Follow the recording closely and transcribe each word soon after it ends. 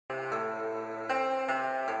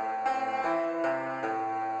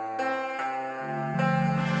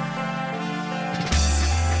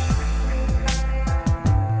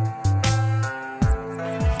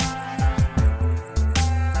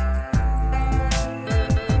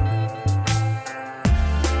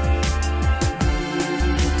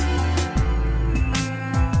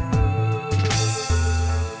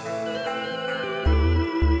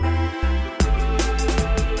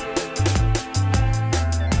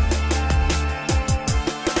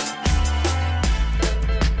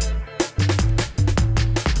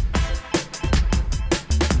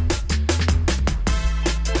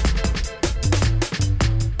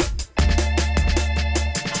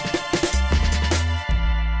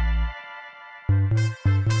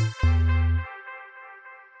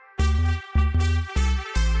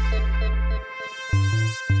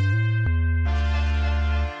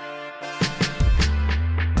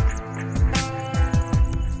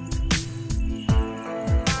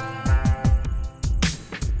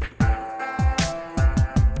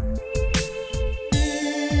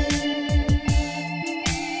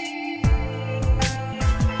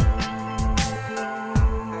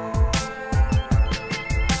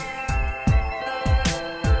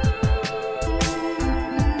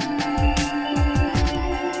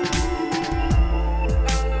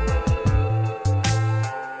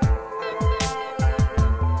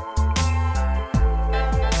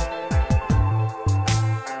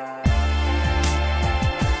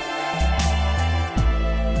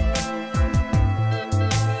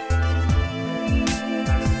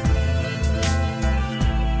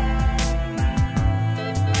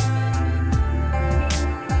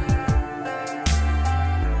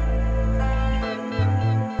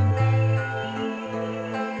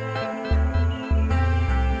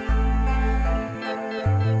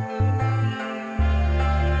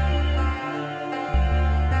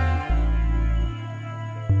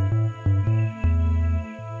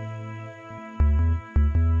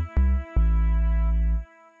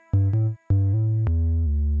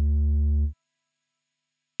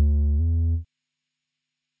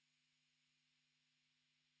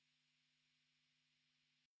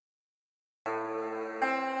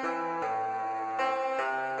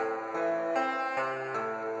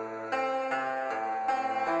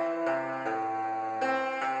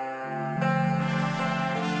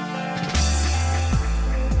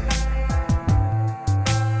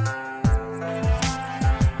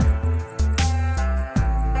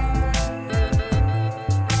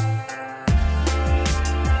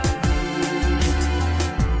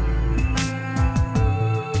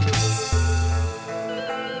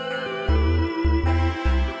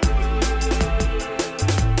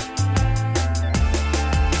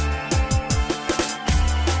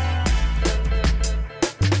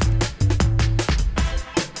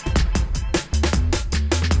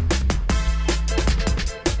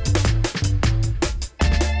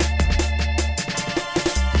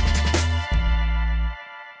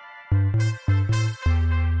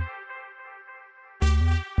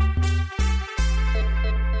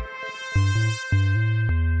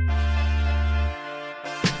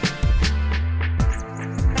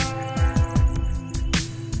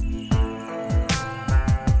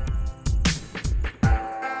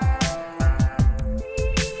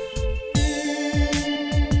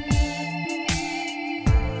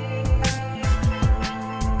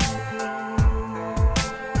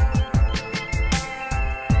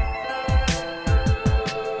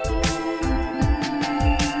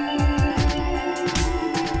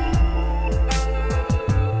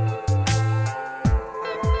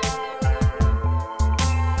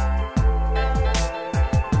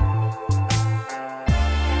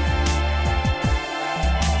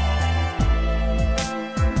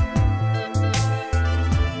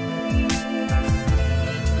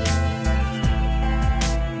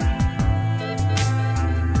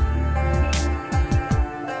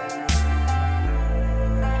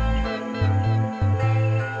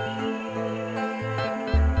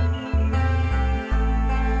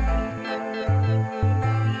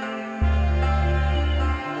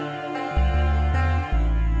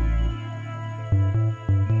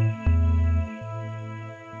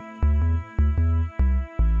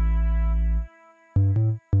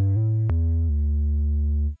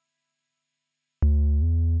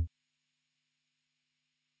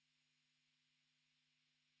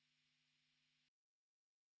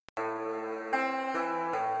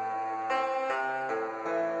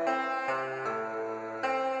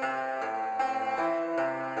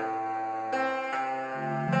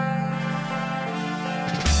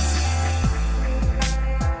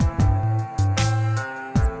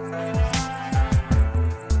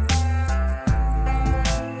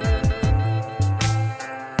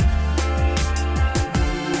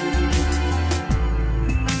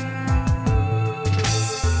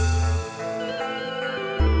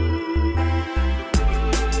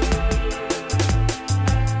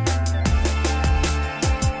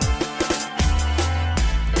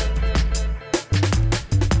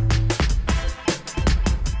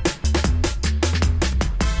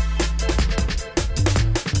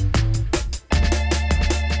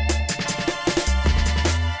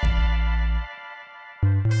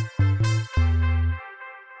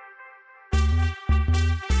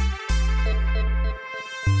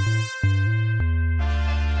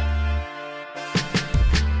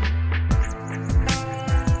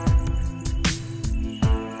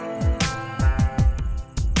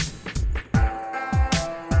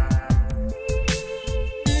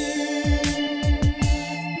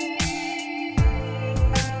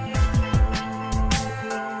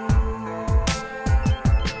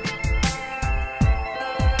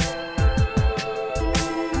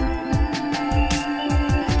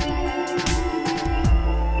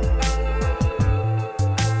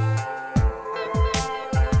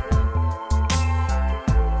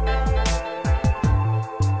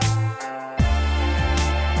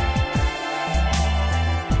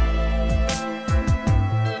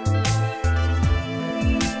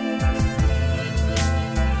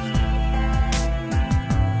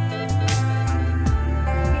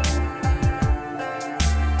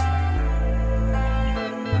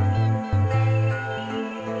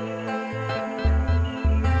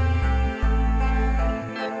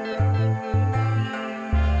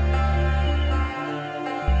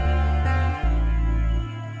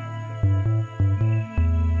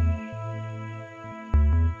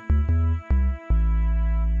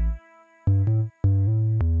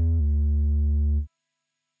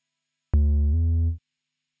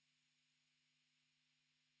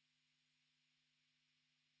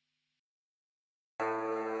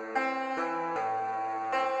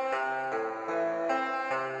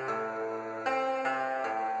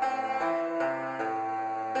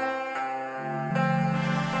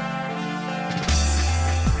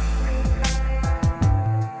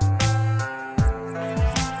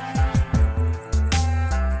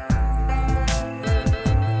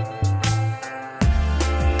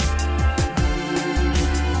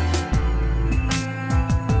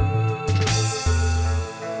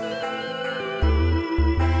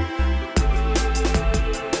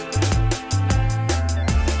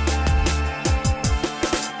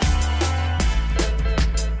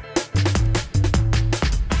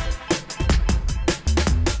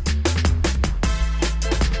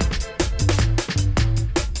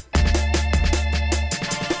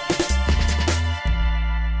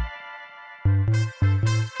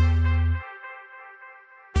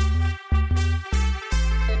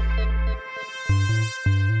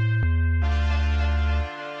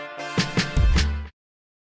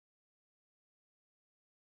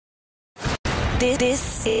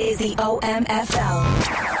This is the OMFL.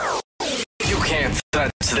 You can't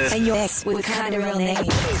touch this. And you're next with kind of real name.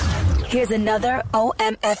 Here's another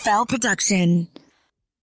OMFL production.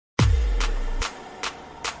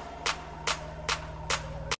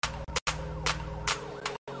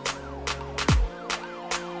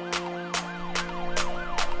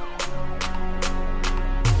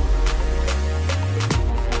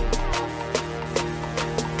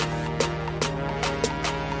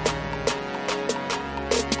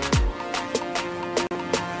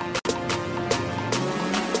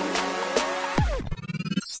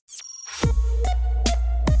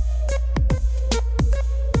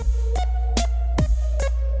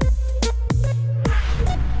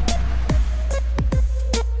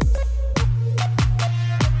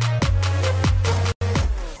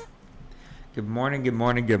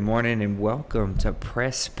 Good morning, and welcome to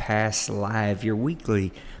Press Pass Live, your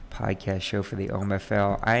weekly podcast show for the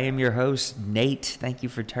OMFL. I am your host, Nate. Thank you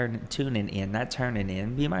for tuning in. Not turning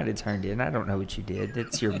in. You might have turned in. I don't know what you did.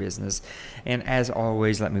 That's your business. And as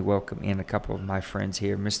always, let me welcome in a couple of my friends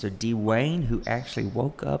here. Mr. Dwayne, who actually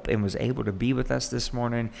woke up and was able to be with us this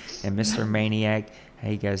morning, and Mr. Maniac. How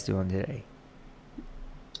you guys doing today?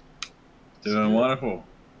 Doing wonderful.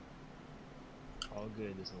 All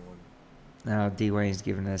good this morning. Now, Dwayne's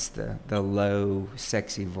giving us the low,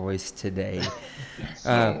 sexy voice today.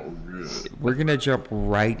 We're going to jump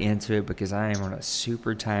right into it because I am on a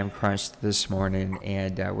super time crunch this morning,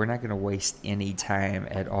 and we're not going to waste any time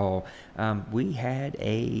at all. We had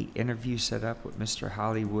a interview set up with Mr.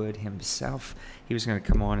 Hollywood himself. He was going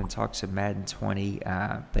to come on and talk some Madden 20,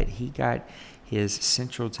 but he got his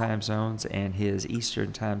Central time zones and his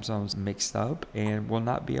Eastern time zones mixed up and will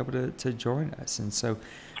not be able to join us. And so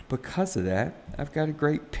because of that, I've got a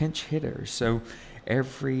great pinch hitter. So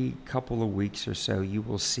every couple of weeks or so, you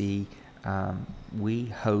will see we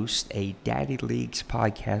host a Daddy Leagues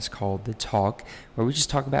podcast called The Talk, where we just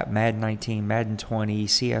talk about Madden 19, Madden 20,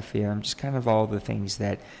 CFM, just kind of all the things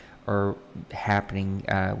that are happening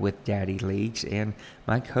with Daddy Leagues. And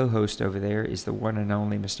my co-host over there is the one and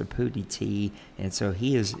only Mr. Pooty T, and so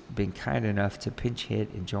he has been kind enough to pinch hit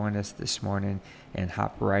and join us this morning and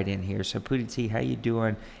hop right in here. So Pooty T, how you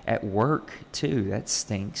doing at work too? That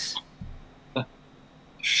stinks.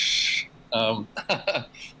 I'm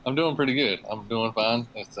doing pretty good. I'm doing fine.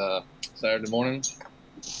 It's Saturday morning.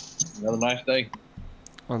 Another nice day.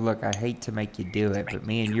 Well, look, I hate to make you do it, but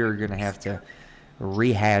me and you are going to have to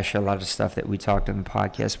rehash a lot of stuff that we talked on the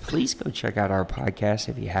podcast. Please go check out our podcast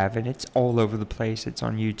if you haven't. It's all over the place. It's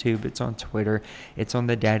on YouTube. It's on Twitter. It's on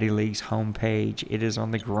the Daddy Leagues homepage. It is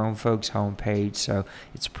on the Grown Folks homepage. So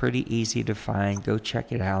it's pretty easy to find. Go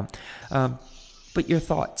check it out. But your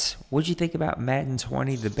thoughts. What'd you think about Madden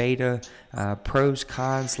 20, the beta? Pros,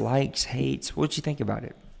 cons, likes, hates. What'd you think about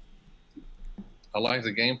it? I liked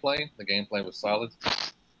the gameplay. The gameplay was solid.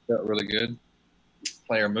 Felt really good.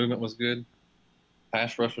 Player movement was good.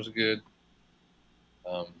 Pass rush was good.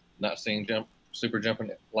 Not seeing super jumping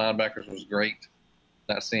linebackers was great.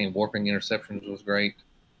 Not seeing warping interceptions was great.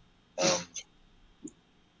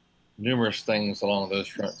 Numerous things along those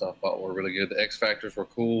fronts I thought were really good. The X factors were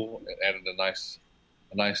cool. It added a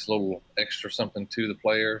nice little extra something to the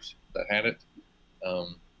players that had it.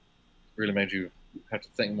 Really made you have to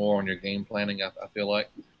think more on your game planning, I feel like.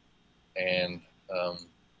 And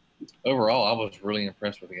overall, I was really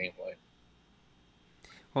impressed with the gameplay.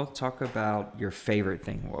 Well, talk about your favorite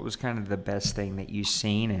thing. What was kind of the best thing that you've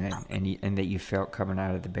seen and that you felt coming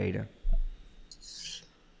out of the beta?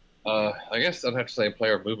 I guess I'd have to say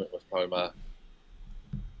player movement was probably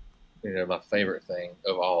my favorite thing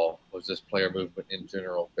of all. Was just player movement in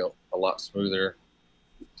general. Felt a lot smoother.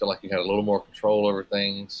 Felt like you had a little more control over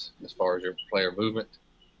things as far as your player movement.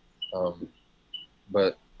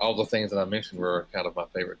 But all the things that I mentioned were kind of my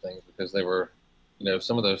favorite things because they were,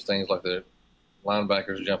 some of those things like the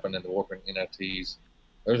linebackers jumping into warping NITs.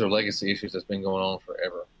 Those are legacy issues that's been going on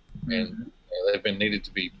forever, and they've been needed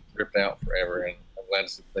to be ripped out forever. And I'm glad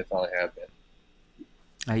they finally have been.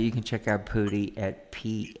 You can check out Pooty at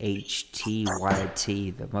PHTYT,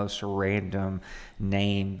 the most random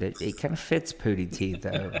name that it kind of fits Pooty T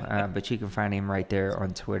though. But you can find him right there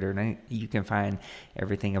on Twitter, and you can find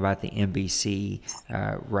everything about the NBC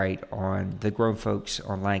right on the Grown Folks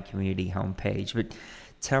Online Community homepage. But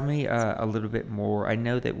tell me a little bit more. I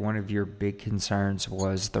know that one of your big concerns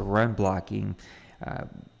was the run blocking.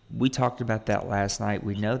 We talked about that last night.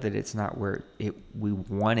 We know that it's not where we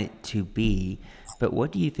want it to be, but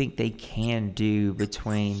what do you think they can do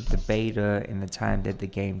between the beta and the time that the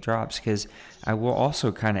game drops? Because I will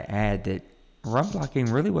also kind of add that run blocking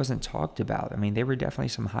really wasn't talked about. I mean, there were definitely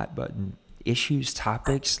some hot button issues,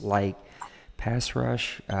 topics like pass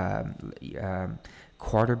rush,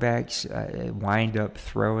 quarterbacks, wind up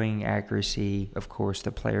throwing accuracy, of course,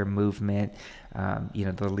 the player movement,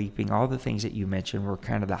 the leaping, all the things that you mentioned were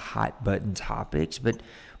kind of the hot button topics, but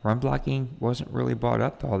run blocking wasn't really brought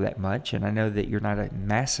up all that much, and I know that you're not a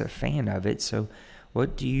massive fan of it, so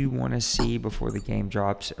what do you want to see before the game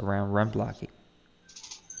drops around run blocking?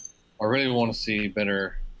 I really want to see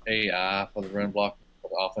better AI for the run blocking for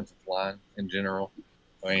the offensive line in general.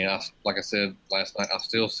 I mean, like I said last night, I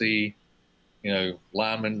still see,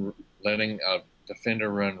 linemen letting a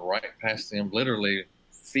defender run right past them, literally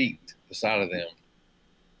feet beside of them.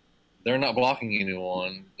 They're not blocking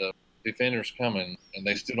anyone. The defender's coming, and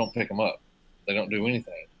they still don't pick them up. They don't do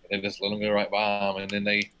anything. They just let them go right by them, and then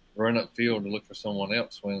they run upfield to look for someone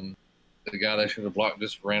else when the guy they should have blocked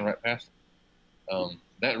just ran right past them.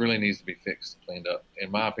 That really needs to be fixed, cleaned up.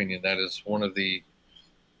 In my opinion, that is one of the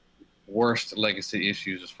worst legacy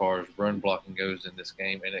issues as far as run blocking goes in this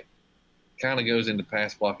game, and it kind of goes into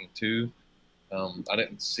pass blocking too. I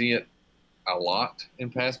didn't see it a lot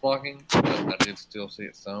in pass blocking, but I did still see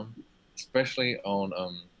it some, especially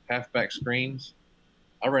on halfback screens.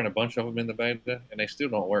 I ran a bunch of them in the beta, and they still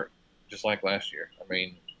don't work, just like last year. I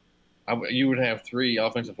mean, you would have 3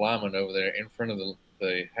 offensive linemen over there in front of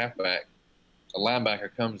the halfback. A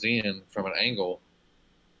linebacker comes in from an angle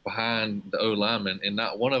behind the O lineman, and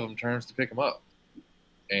not one of them turns to pick him up,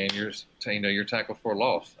 and you're tackled for a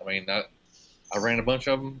loss. I mean, I ran a bunch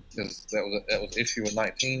of them because that was issue in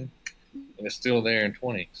 19, and it's still there in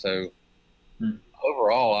 20. So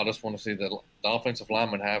overall, I just want to see the offensive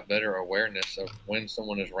linemen have better awareness of when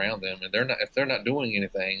someone is around them, and if they're not doing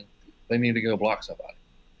anything, they need to go block somebody.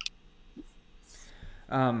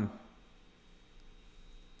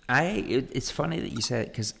 It's funny that you said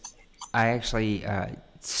it because I actually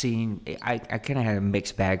I kind of had a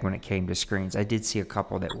mixed bag when it came to screens. I did see a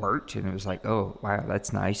couple that worked, and it was like, oh, wow,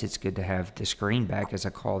 that's nice. It's good to have the screen back as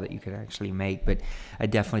a call that you could actually make. But I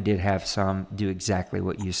definitely did have some do exactly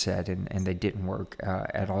what you said, and they didn't work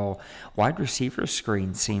at all. Wide receiver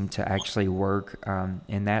screens seemed to actually work,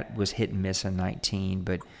 and that was hit and miss in 19,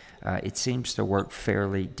 but it seems to work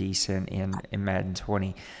fairly decent in Madden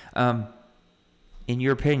 20. In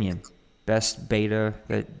your opinion, best beta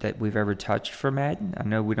that we've ever touched for Madden? I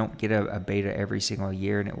know we don't get a beta every single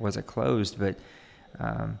year, and it wasn't closed, but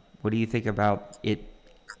what do you think about it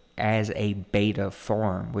as a beta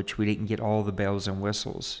form, which we didn't get all the bells and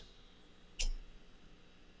whistles?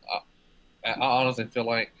 I honestly feel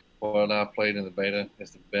like what I played in the beta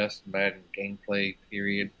is the best Madden gameplay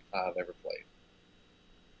period I've ever played.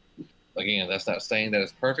 Again, that's not saying that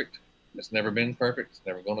it's perfect. It's never been perfect. It's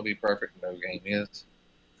never going to be perfect. No game is.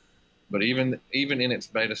 But even in its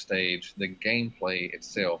beta stage, the gameplay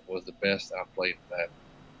itself was the best I've played in that.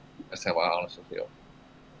 That's how I honestly feel.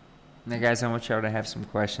 Now, guys, I want y'all to have some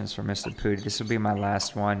questions for Mr. Pooty. This will be my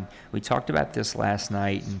last one. We talked about this last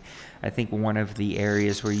night, and I think one of the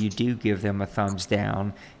areas where you do give them a thumbs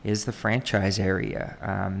down is the franchise area.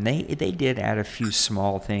 They did add a few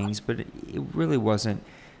small things, but it really wasn't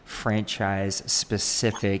franchise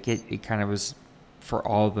specific. It kind of was for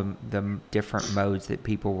all the different modes that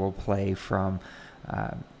people will play, from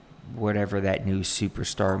whatever that new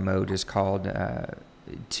superstar mode is called,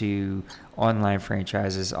 to online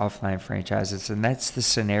franchises, offline franchises, and that's the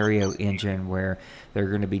scenario engine where there are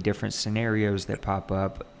going to be different scenarios that pop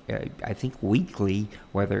up, I think weekly,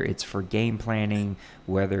 whether it's for game planning,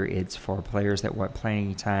 whether it's for players that want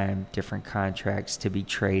playing time, different contracts to be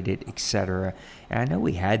traded, etc. And I know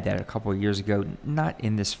we had that a couple of years ago, not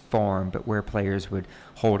in this form, but where players would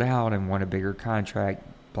hold out and want a bigger contract,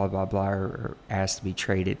 blah, blah, blah, or ask to be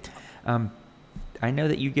traded. I know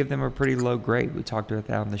that you give them a pretty low grade. We talked about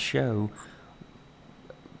that on the show.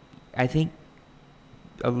 I think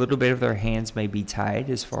a little bit of their hands may be tied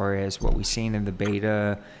as far as what we've seen in the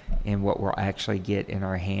beta and what we'll actually get in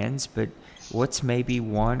our hands. But what's maybe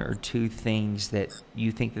 1 or 2 things that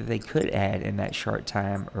you think that they could add in that short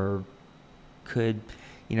time, or could,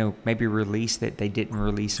 maybe release that they didn't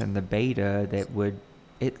release in the beta that would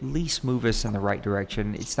at least move us in the right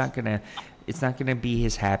direction? It's not gonna be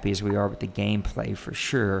as happy as we are with the gameplay for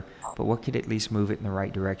sure, but what could at least move it in the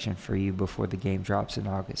right direction for you before the game drops in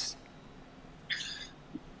August?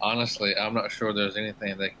 Honestly, I'm not sure there's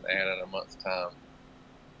anything they can add in a month's time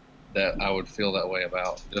that I would feel that way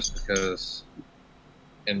about, just because,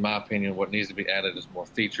 in my opinion, what needs to be added is more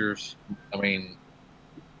features. I mean,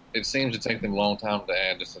 it seems to take them a long time to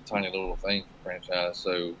add just a tiny little thing for franchise,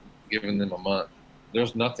 so giving them a month,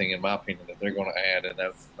 there's nothing, in my opinion, that they're going to add in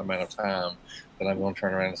that amount of time that I'm going to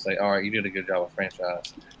turn around and say, all right, you did a good job with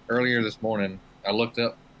franchise. Earlier this morning, I looked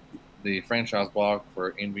up the franchise blog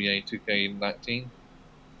for NBA 2K19,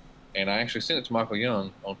 and I actually sent it to Michael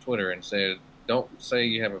Young on Twitter and said, "Don't say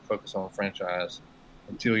you have a focus on franchise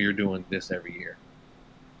until you're doing this every year."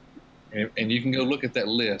 And you can go look at that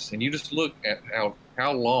list, and you just look at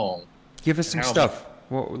how long. Give us some stuff.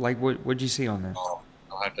 What'd you see on there? I'll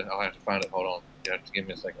have to find it. Hold on. You have to give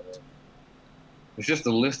me a second. It's just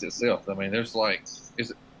the list itself. I mean, there's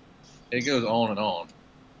it goes on and on.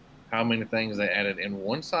 How many things they added in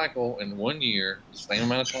one cycle in 1 year, the same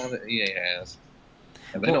amount of time that EA has,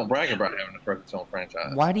 and they don't brag about having to focus on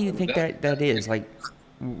franchise. Why do you think that is? Like,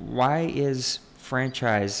 why is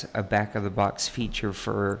franchise a back of the box feature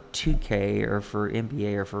for 2K or for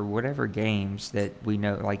NBA or for whatever games that we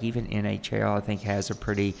know? Like even NHL, I think, has a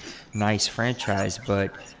pretty nice franchise,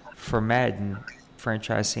 but for Madden,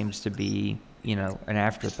 franchise seems to be, an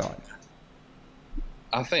afterthought.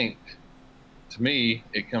 I think, to me,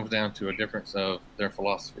 it comes down to a difference of their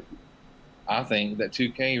philosophy. I think that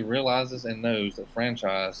 2K realizes and knows that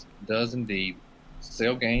franchise does indeed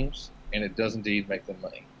sell games, and it does indeed make them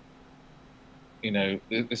money.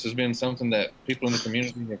 This has been something that people in the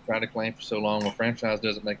community have tried to claim for so long. Well, franchise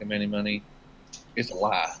doesn't make them any money. It's a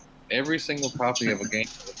lie. Every single copy of a game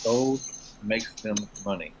that is sold makes them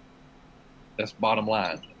money. That's bottom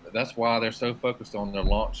line. That's why they're so focused on their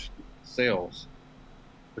launch sales,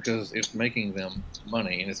 because it's making them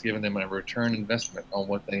money and it's giving them a return investment on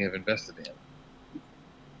what they have invested in.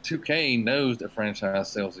 2K knows that franchise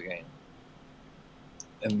sells the game.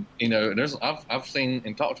 And I've seen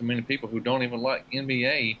and talked to many people who don't even like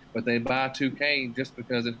NBA, but they buy 2K just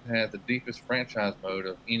because it has the deepest franchise mode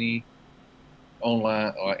of any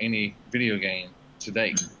online or any video game to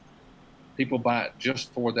date. People buy it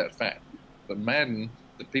just for that fact. But Madden,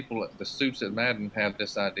 the suits at Madden have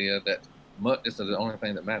this idea that MUT is the only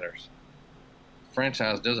thing that matters.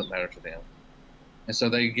 Franchise doesn't matter to them. And so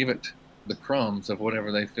they give it the crumbs of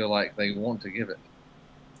whatever they feel like they want to give it.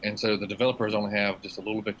 And so the developers only have just a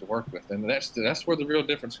little bit to work with. And that's where the real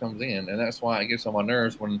difference comes in. And that's why it gets on my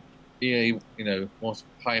nerves when EA, wants to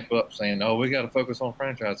hype up saying, "Oh, we got to focus on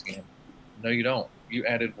franchise again." No, you don't. You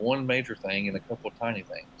added one major thing and a couple of tiny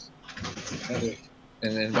things.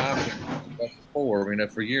 And in my opinion, that's before,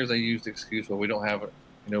 for years they used the excuse, "Well, we don't have it.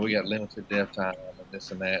 We got limited dev time and this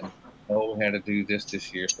and that. And, oh, we had to do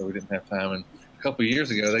this year, so we didn't have time." And a couple of years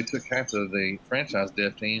ago, they took half of the franchise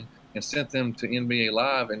dev team and sent them to NBA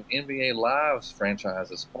Live, and NBA Live's franchise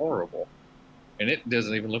is horrible. And it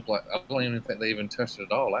doesn't even look like, I don't even think they even touched it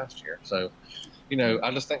at all last year. So,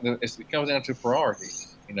 I just think that it comes down to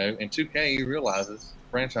priorities, and 2K realizes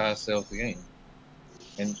franchise sells the game,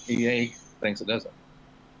 and EA thinks it doesn't.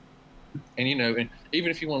 And, and even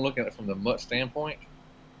if you want to look at it from the MUT standpoint,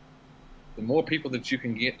 the more people that you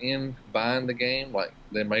can get in buying the game, like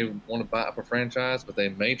they may want to buy it for franchise, but they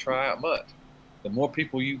may try out MUT. The more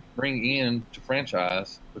people you bring in to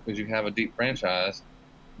franchise because you have a deep franchise,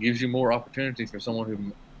 gives you more opportunity for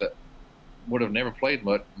someone that would have never played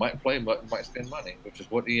MUT, might play MUT and might spend money, which is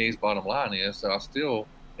what EA's bottom line is. So I still,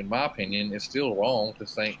 in my opinion, it's still wrong to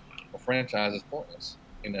think a franchise is pointless,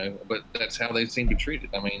 but that's how they seem to treat it.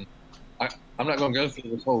 I mean, I'm not going to go through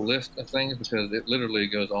this whole list of things because it literally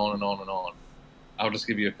goes on and on and on. I'll just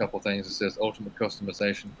give you a couple things. It says ultimate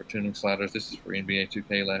customization for tuning sliders. This is for NBA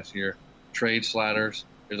 2K last year. Trade sliders,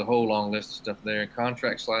 there's a whole long list of stuff there.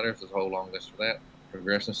 Contract sliders, there's a whole long list for that.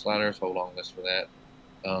 Progression sliders, whole long list for that.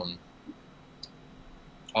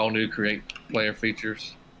 All new create player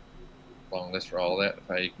features, long list for all that,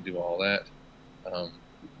 how you can do all that.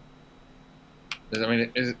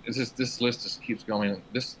 It's just, this list just keeps going.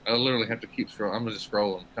 I literally have to keep scrolling. I'm just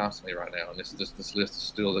scrolling constantly right now, and this list is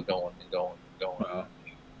still going and going and going. Wow.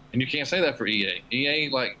 And you can't say that for EA. EA,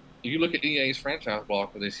 like, if you look at EA's franchise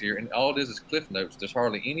block for this year, and all it is cliff notes. There's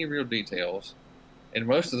hardly any real details, and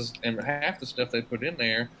half the stuff they put in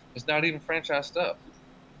there is not even franchise stuff.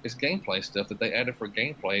 It's gameplay stuff that they added for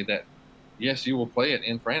gameplay. That yes, you will play it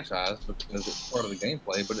in franchise because it's part of the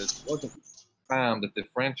gameplay, but it wasn't time that the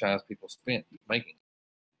franchise people spent making.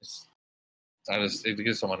 It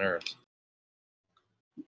gets on my nerves.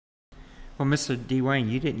 Well, Mr. Dwayne,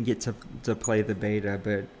 you didn't get to play the beta,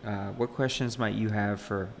 but what questions might you have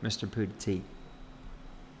for Mr. Pudati?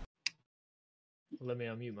 Let me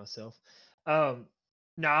unmute myself.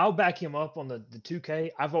 Now I'll back him up on the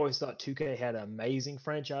 2K. I've always thought 2K had an amazing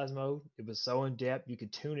franchise mode. It was so in depth. You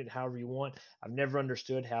could tune it however you want. I've never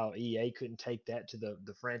understood how EA couldn't take that to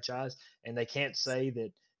the franchise, and they can't say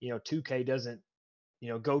that 2K doesn't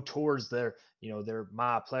go towards their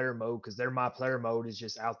my player mode, because their my player mode is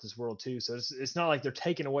just out this world too. So it's not like they're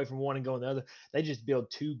taking away from one and going the other. They just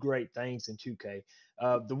build two great things in 2K.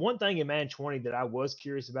 The one thing in Madden 20 that I was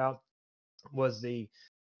curious about, was the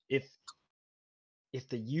if if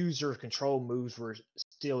the user control moves were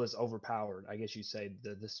still as overpowered, I guess you say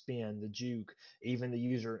the spin, the juke, even the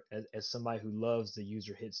user as somebody who loves the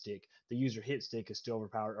user hit stick is still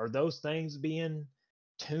overpowered. Are those things being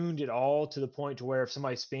tuned at all to the point to where if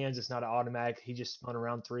somebody spins, it's not an automatic? He just spun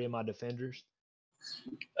around three of my defenders.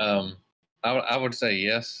 Um, I would say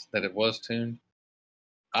yes, that it was tuned.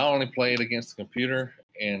 I only played against the computer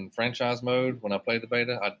in franchise mode when I played the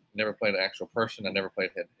beta. I never played an actual person. I never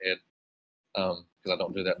played head to head because I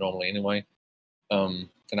don't do that normally anyway. And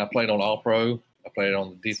I played on All Pro. I played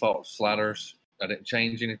on the default sliders. I didn't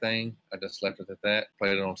change anything. I just left it at that.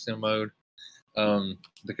 Played it on sim mode.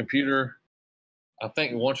 The computer, I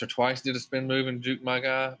think once or twice did a spin move and juke my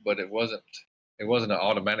guy, but it wasn't an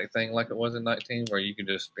automatic thing like it was in 19, where you could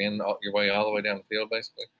just spin your way all the way down the field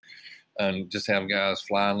basically, and just have guys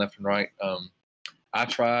flying left and right. I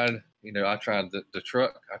tried the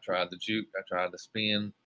truck, I tried the juke, I tried the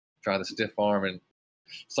spin, tried the stiff arm, and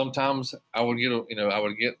sometimes I would get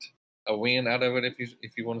a win out of it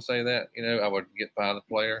if you want to say that. I would get by the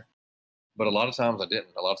player, but a lot of times I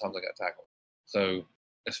didn't. A lot of times I got tackled. So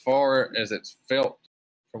as far as it's felt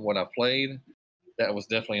from what I played, that was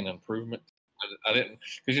definitely an improvement. I didn't,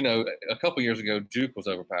 because a couple years ago juke was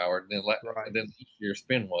overpowered, and then this year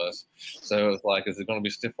spin was. So it's like, is it going to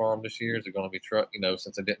be stiff arm this year? Is it going to be truck?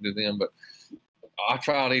 Since I didn't do them, but I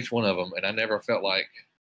tried each one of them, and I never felt like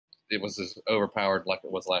it was as overpowered like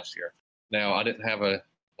it was last year. Now I didn't have an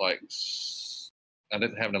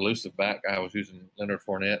elusive back. I was using Leonard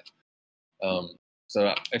Fournette.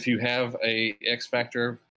 So if you have a X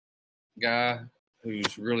Factor guy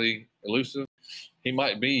who's really elusive, he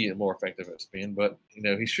might be more effective at spin, but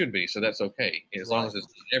he should be. So that's okay as long as it's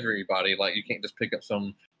everybody. Like, you can't just pick up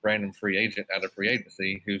some random free agent out of free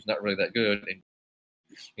agency who's not really that good and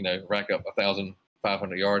rack up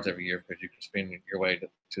 1,500 yards every year because you can spin your way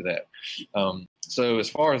to that. So as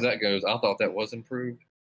far as that goes, I thought that was improved.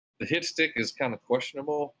 The hit stick is kind of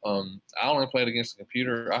questionable. I only played against the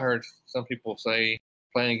computer. I heard some people say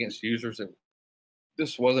playing against users that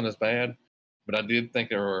this wasn't as bad, but I did think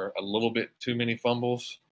there were a little bit too many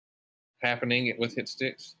fumbles happening with hit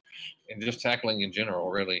sticks and just tackling in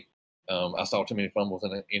general, really. I saw too many fumbles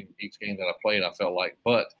in each game that I played, I felt like.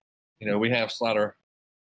 But, we have slider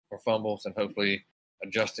for fumbles, and hopefully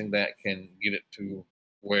adjusting that can get it to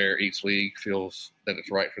where each league feels that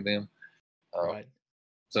it's right for them. Right.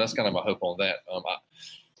 So that's kind of my hope on that.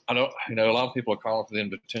 I don't, a lot of people are calling for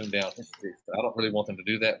them to tune down hit sticks. I don't really want them to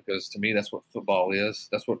do that, because to me, that's what football is.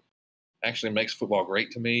 That's what actually makes football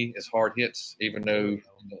great to me, is hard hits, even though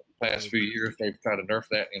in the past few years they've tried to nerf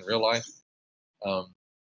that in real life.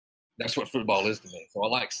 That's what football is to me. So I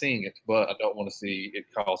like seeing it, but I don't want to see it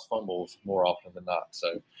cause fumbles more often than not.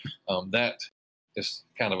 So that is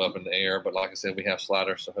kind of up in the air. But like I said, we have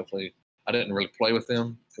sliders, so hopefully I didn't really play with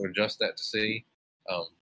them to adjust that to see,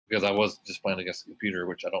 because I was just playing against the computer,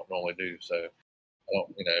 which I don't normally do. So I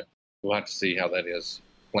don't, we'll have to see how that is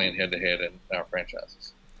playing head-to-head in our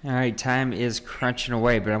franchises. All right, time is crunching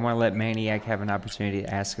away, but I want to let Maniac have an opportunity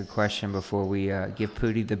to ask a question before we give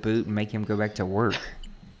Pootie the boot and make him go back to work.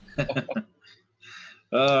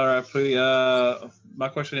 All right, Pootie. My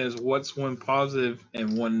question is, what's one positive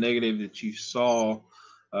and one negative that you saw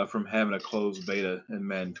from having a closed beta in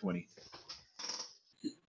Madden 20?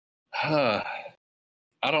 I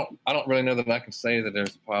don't really know that I can say that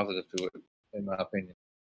there's a positive to it, in my opinion.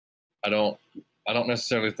 I don't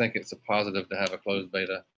necessarily think it's a positive to have a closed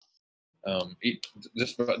beta.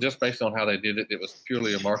 Just based on how they did it, it was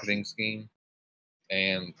purely a marketing scheme,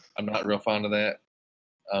 and I'm not real fond of that.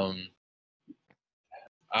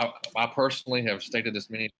 I personally have stated this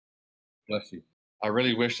many. Bless you. I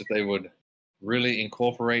really wish that they would really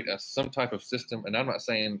incorporate some type of system, and I'm not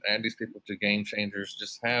saying add these people to game changers.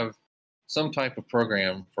 Just have some type of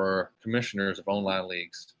program for commissioners of online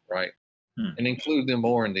leagues, right? And include them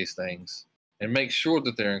more in these things, and make sure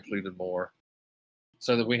that they're included more,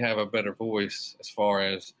 so that we have a better voice as far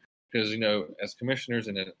as, because as commissioners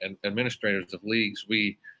and administrators of leagues,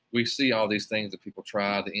 we see all these things that people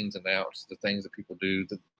try, the ins and outs, the things that people do,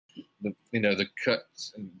 the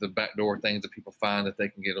cuts and the backdoor things that people find that they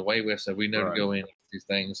can get away with. So we know to go in these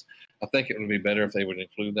things. I think it would be better if they would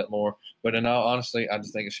include that more. But in all honesty, I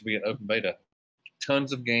just think it should be an open beta.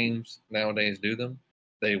 Tons of games nowadays do them.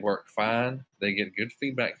 They work fine. They get good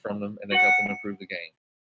feedback from them, and they help them improve the game.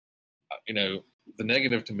 The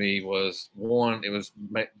negative to me was, one, it was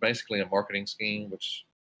basically a marketing scheme, which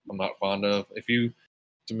I'm not fond of. If you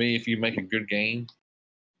make a good game,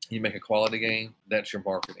 you make a quality game, that's your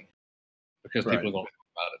marketing, because people are going to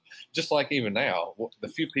about it. Just like even now, the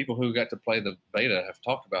few people who got to play the beta have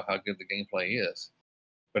talked about how good the gameplay is.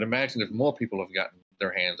 But imagine if more people have gotten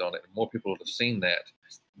their hands on it, and more people have seen that,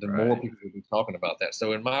 the more people will be talking about that.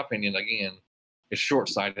 So in my opinion, again, it's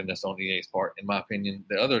short-sightedness on EA's part. In my opinion,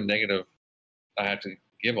 the other negative I have to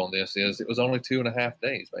give on this is it was only 2.5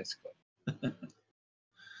 days, basically.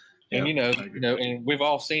 And and we've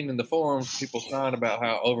all seen in the forums people crying about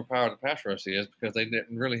how overpowered the pass rush is because they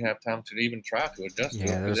didn't really have time to even try to adjust to it.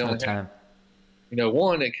 Yeah, there's no time.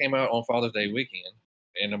 One, it came out on Father's Day weekend,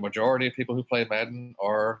 and the majority of people who play Madden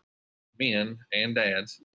are men and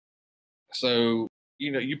dads. So,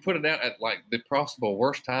 you put it out at like the possible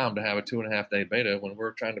worst time to have a 2.5 day beta when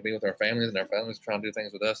we're trying to be with our families and our families trying to do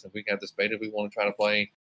things with us. And we have this beta we want to try to play.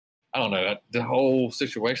 I don't know. The whole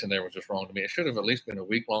situation there was just wrong to me. It should have at least been a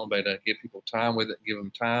week-long beta, give people time with it, give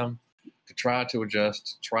them time to try to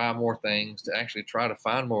adjust, try more things, to actually try to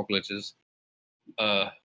find more glitches.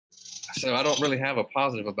 So I don't really have a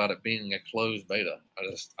positive about it being a closed beta. I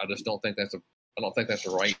just don't think that's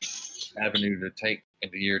the right avenue to take in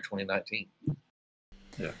the year 2019.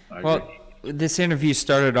 Yeah, I agree. Well, this interview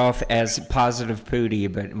started off as positive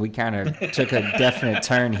Pootie, but we kind of took a definite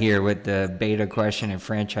turn here with the beta question and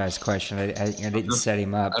franchise question. I didn't set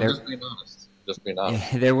him up. I'm just being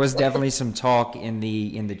honest. There was definitely some talk in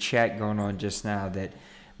the chat going on just now that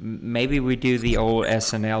maybe we do the old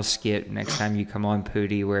SNL skit next time you come on,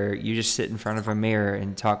 Pootie, where you just sit in front of a mirror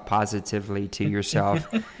and talk positively to yourself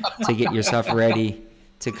to get yourself ready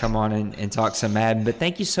to come on and talk some Madden. But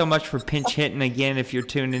thank you so much for pinch hitting again. If you're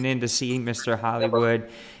tuning in to see Mr.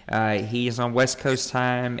 Hollywood, he is on West Coast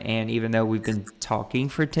time, and even though we've been talking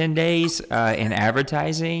for 10 days in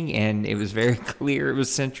advertising, and it was very clear it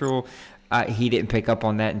was Central, he didn't pick up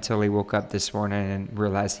on that until he woke up this morning and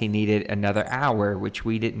realized he needed another hour, which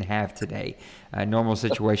we didn't have today. A normal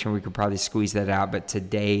situation, we could probably squeeze that out, but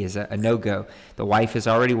today is a no-go. The wife has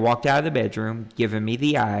already walked out of the bedroom, given me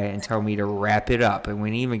the eye, and told me to wrap it up, and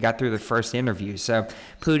we didn't even got through the first interview. So,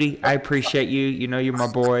 Pootie, I appreciate you. You know you're my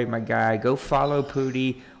boy, my guy. Go follow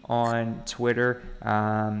Pootie on Twitter.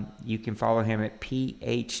 You can follow him at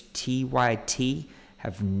PHTYT.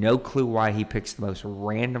 Have no clue why he picks the most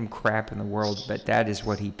random crap in the world, but that is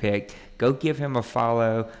what he picked. Go give him a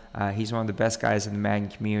follow. He's one of the best guys in the Madden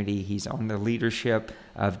community. He's on the leadership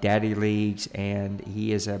of Daddy Leagues, and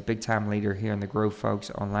he is a big-time leader here in the Grow Folks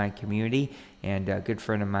online community and a good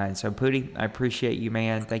friend of mine. So, Pootie, I appreciate you,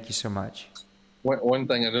 man. Thank you so much. One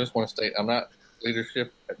thing I just want to state, I'm not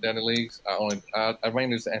leadership at Daddy Leagues. I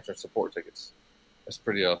mainly just answer support tickets. It's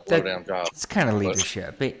pretty low down job. It's kind of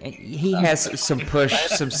leadership. He has some push,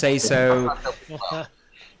 some say so.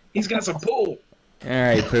 He's got some pull. All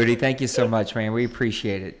right, Pootie. Thank you so much, man. We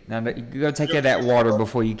appreciate it. Now go take care of that water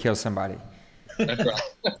before you kill somebody. That's right.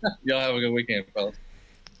 Y'all have a good weekend, fellas.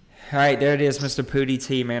 All right, there it is, Mr. Pootie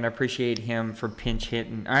T, man. I appreciate him for pinch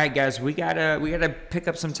hitting. All right, guys, we gotta pick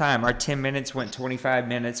up some time. Our 10 minutes went 25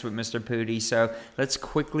 minutes with Mr. Pootie, so let's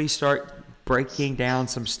quickly start breaking down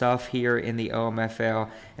some stuff here in the OMFL.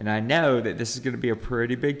 And I know that this is going to be a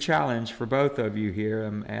pretty big challenge for both of you here.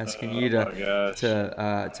 I'm asking you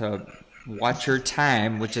to watch your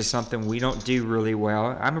time, which is something we don't do really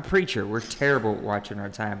well. I'm a preacher. We're terrible at watching our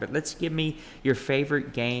time. But let's give me your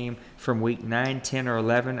favorite game from week 9, 10, or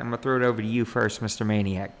 11. I'm going to throw it over to you first, Mr.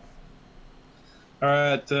 Maniac. All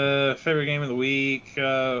right, favorite game of the week.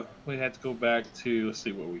 We had to go back to, let's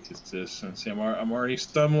see, what week is this? And see, I'm already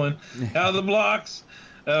stumbling out of the blocks.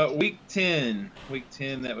 Week 10. Week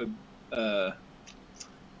 10, that would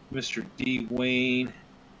Mr. D. Wayne.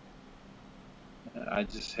 I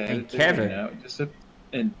just had and it Kevin. Now.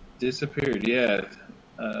 And disappeared. Yeah.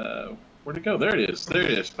 Where'd it go? There it is. There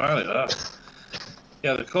it is. Finally.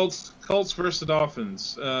 Yeah, the Colts versus the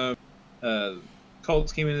Dolphins.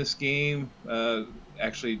 Colts came in this game.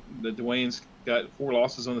 Actually, the Dwayne's got 4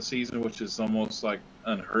 losses on the season, which is almost like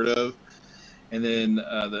unheard of. And then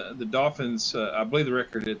the Dolphins, I believe the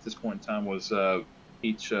record at this point in time was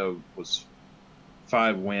each was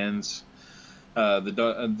 5 wins.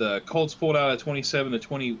 The Colts pulled out a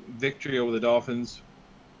 27-20 victory over the Dolphins.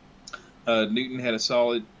 Newton had a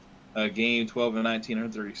solid game, 12 and 19,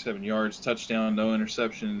 137 yards, touchdown, no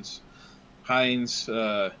interceptions. Hines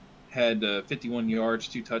had 51 yards,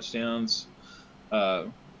 2 touchdowns.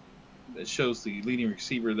 It shows the leading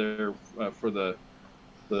receiver there for the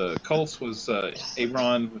Colts was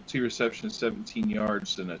Aaron with 2 receptions, 17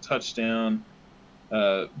 yards, and a touchdown.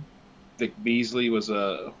 Vic Beasley was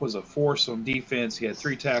a force on defense. He had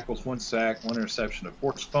 3 tackles, 1 sack, 1 interception, a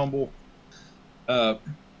forced fumble. And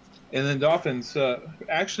then Dolphins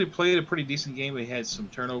actually played a pretty decent game. They had some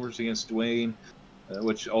turnovers against Dwayne,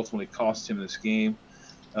 which ultimately cost him this game.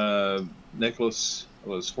 Nicholas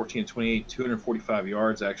was 14-28, 245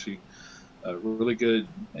 yards, actually really good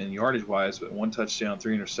in yardage wise, but 1 touchdown,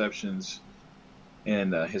 3 interceptions.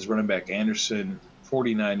 And his running back Anderson,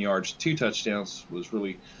 49 yards, 2 touchdowns, was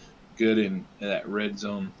really good in that red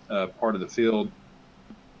zone part of the field.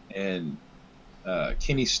 And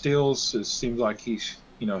Kenny Stills, it seems like he's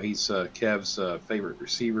Kev's favorite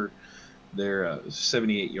receiver. There,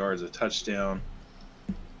 78 yards, a touchdown.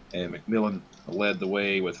 And McMillan led the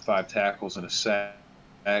way with 5 tackles and a sack.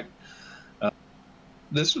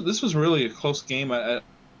 This was really a close game. I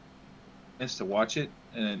chance to watch it,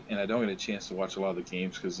 and I don't get a chance to watch a lot of the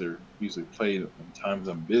games because they're usually played when times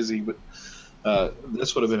I'm busy. But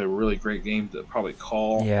this would have been a really great game to probably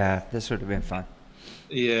call. Yeah, this would have been fun.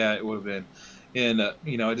 Yeah, it would have been. And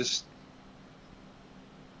I just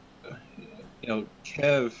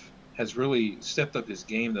Kev has really stepped up his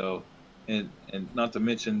game though, and not to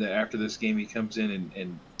mention that after this game he comes in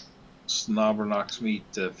and snobber knocks me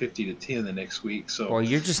to 50-10 the next week. So Well,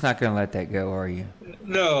 you're just not going to let that go, are you?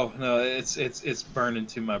 no, it's burned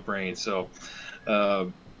into my brain. So,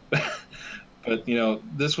 but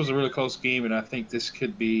this was a really close game, and I think this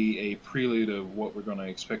could be a prelude of what we're going to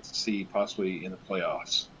expect to see possibly in the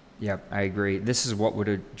playoffs. Yep, I agree. This is what would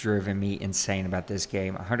have driven me insane about this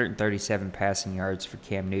game. 137 passing yards for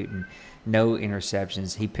Cam Newton, no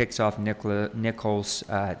interceptions. He picks off Nichols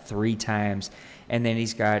 3 times, and then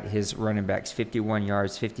he's got his running backs 51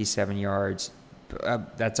 yards, 57 yards.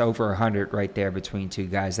 That's over 100 right there between 2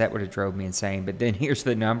 guys. That would have drove me insane. But then here's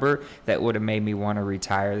the number that would have made me want to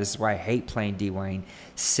retire. This is why I hate playing Dwayne.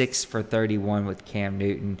 6 for 31 with Cam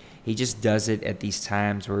Newton. He just does it at these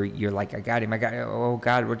times where you're like, I got him. Oh,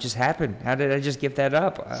 God, what just happened? How did I just give that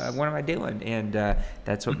up? What am I doing? And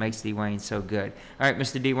that's what makes Dwayne so good. All right,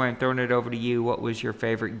 Mr. Dwayne, I'm throwing it over to you. What was your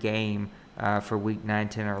favorite game for week 9,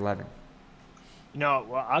 10, or 11?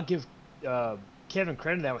 Well, I'll give Kevin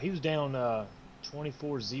credit that he was down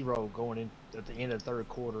 24-0 going in at the end of the third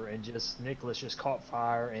quarter, and just Nicholas just caught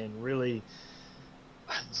fire and really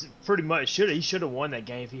pretty much should have won that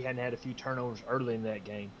game if he hadn't had a few turnovers early in that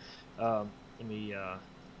game. Let me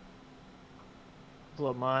pull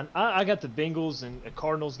up mine. I got the Bengals and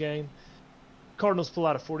Cardinals game. Cardinals pull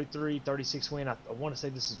out a 43-36 win. I want to say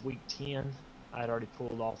this is week 10. I had already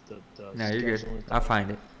pulled off the No, you're good. I'll find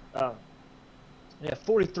it. Yeah,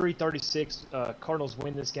 43-36. Cardinals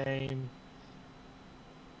win this game.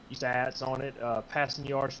 Stats on it. Passing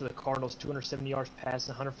yards for the Cardinals, 270 yards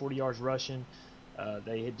passing, 140 yards rushing.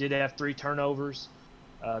 They did have 3 turnovers.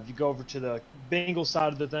 If you go over to the Bengals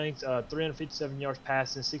side of the things, 357 yards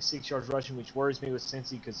passing, 66 yards rushing, which worries me with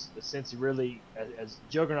Cincy because Cincy really, as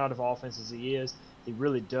juggernaut of offense as he is, he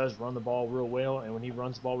really does run the ball real well. And when he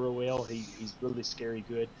runs the ball real well, he's really scary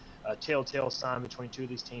good. Telltale sign between 2 of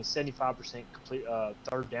these teams, 75% complete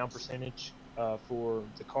third down percentage for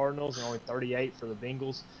the Cardinals and only 38 for the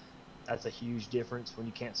Bengals. That's a huge difference when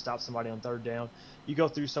you can't stop somebody on third down. You go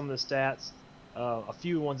through some of the stats, a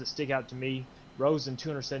few ones that stick out to me. Rosen,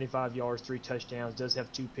 275 yards, 3 touchdowns, does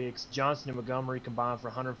have 2 picks. Johnson and Montgomery combined for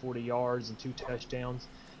 140 yards and 2 touchdowns.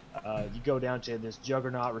 You go down to this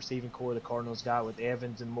juggernaut receiving core the Cardinals got with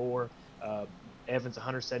Evans and Moore. Evans,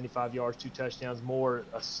 175 yards, 2 touchdowns. Moore,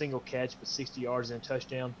 a single catch, but 60 yards and a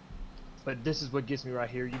touchdown. But this is what gets me right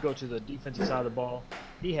here. You go to the defensive side of the ball.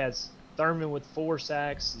 He has Thurman with 4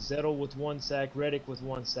 sacks, Zettel with 1 sack, Reddick with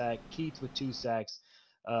 1 sack, Keith with 2 sacks,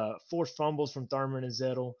 forced fumbles from Thurman and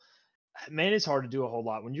Zettel. Man, it's hard to do a whole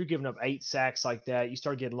lot. When you're giving up 8 sacks like that, you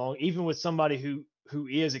start getting long. Even with somebody who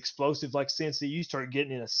is explosive like Cincy, you start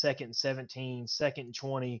getting in a 2nd and 17, 2nd and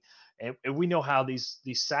 20. And we know how these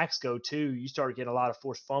sacks go too. You start getting a lot of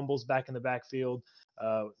forced fumbles back in the backfield.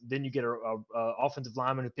 Then you get a offensive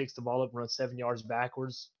lineman who picks the ball up and runs 7 yards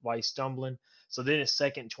backwards while he's stumbling. So then it's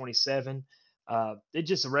 2nd and 27. It's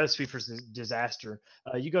just a recipe for disaster.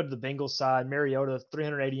 You go to the Bengals side, Mariota,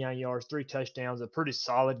 389 yards, 3 touchdowns, a pretty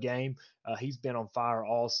solid game. He's been on fire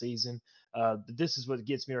all season. This is what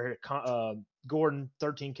gets me right here. Gordon,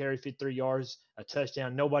 13 carry, 53 yards, a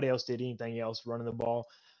touchdown. Nobody else did anything else running the ball.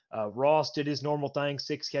 Ross did his normal thing,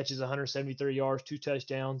 6 catches, 173 yards, 2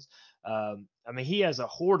 touchdowns. I mean, he has a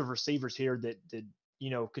horde of receivers here that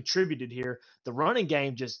contributed here. The running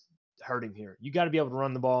game just hurt him here. You got to be able to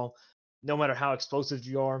run the ball no matter how explosive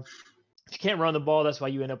you are. If you can't run the ball, that's why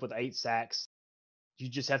you end up with 8 sacks. You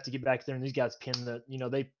just have to get back there, and these guys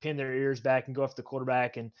they pin their ears back and go after the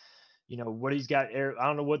quarterback. And, what he's got, I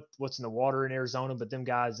don't know what's in the water in Arizona, but them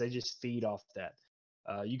guys, they just feed off that.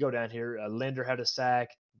 You go down here, Linder had a sack.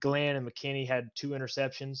 Glenn and McKinney had 2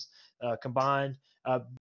 interceptions combined.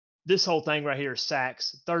 This whole thing right here is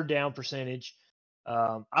sacks, third down percentage.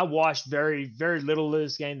 I watched very, very little of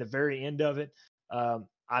this game, the very end of it. I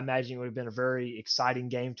imagine it would have been a very exciting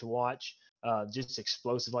game to watch. Just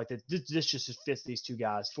explosive like that. This just fits these two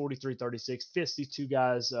guys. 43-36 fits these two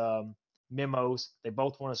guys memos. They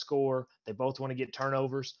both want to score. They both want to get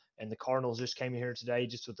turnovers. And the Cardinals just came in here today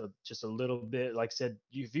just with a little bit. Like I said,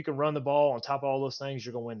 if you can run the ball on top of all those things,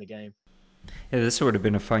 you're gonna win the game. Yeah, this would have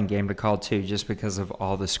been a fun game to call too, just because of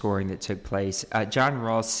all the scoring that took place. John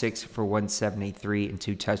Ross 6 for 173 and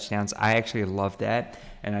 2 touchdowns. I actually love that,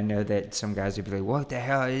 and I know that some guys would be like, "What the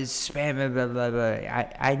hell is spamming?" Blah blah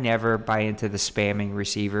blah. I never buy into the spamming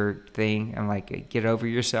receiver thing. I'm like, get over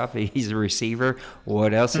yourself. He's a receiver.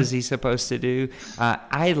 What else is he supposed to do?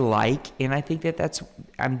 I like, and I think that's.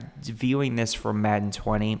 I'm viewing this from Madden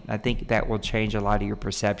 20. I think that will change a lot of your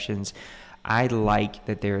perceptions. I like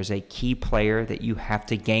that there is a key player that you have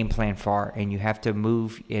to game plan for and you have to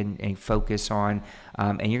move in and focus on,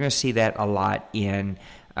 and you're going to see that a lot in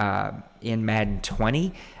Madden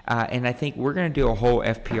 20. And I think we're going to do a whole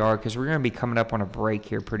FPR because we're going to be coming up on a break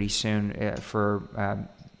here pretty soon for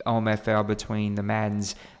OMFL between the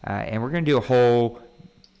Maddens, and we're going to do a whole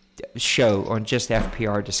show on just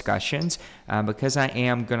FPR discussions because I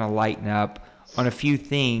am going to lighten up on a few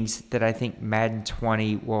things that I think Madden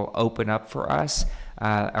 20 will open up for us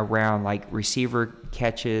around like receiver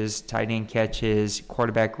catches, tight end catches,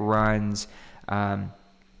 quarterback runs,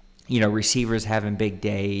 receivers having big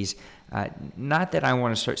days. Not that I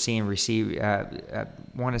want to start seeing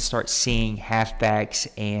want to start seeing halfbacks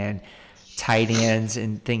and tight ends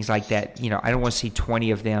and things like that. I don't want to see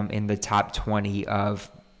 20 of them in the top 20 of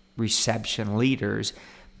reception leaders.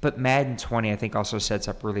 But Madden 20, I think, also sets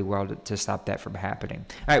up really well to stop that from happening.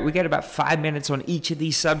 All right, we got about 5 minutes on each of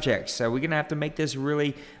these subjects, so we're going to have to make this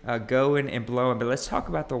really going and blowing. But let's talk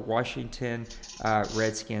about the Washington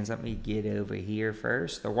Redskins. Let me get over here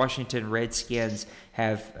first. The Washington Redskins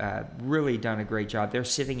have really done a great job. They're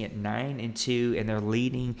sitting at 9-2, and they're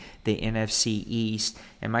leading the NFC East.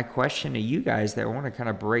 And my question to you guys that I want to kind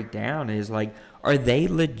of break down is, like, are they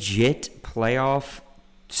legit playoff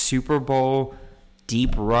Super Bowl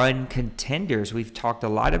deep run contenders? We've talked a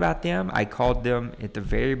lot about them. I called them at the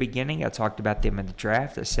very beginning. I talked about them in the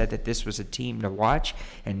draft. I said that this was a team to watch,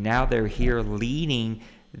 and now they're here leading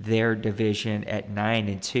their division at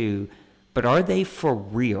 9-2. But are they for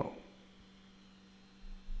real?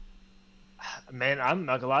 Man, I'm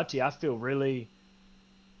not gonna lie to you. I feel really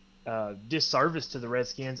disservice to the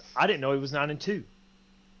Redskins. I didn't know he was 9-2.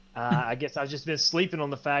 I guess I've just been sleeping on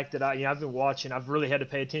the fact that I've been watching. I've really had to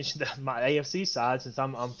pay attention to my AFC side since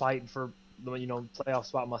I'm fighting for playoff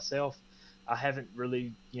spot myself. I haven't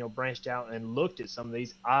really branched out and looked at some of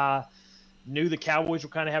these. I knew the Cowboys were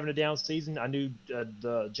kind of having a down season. I knew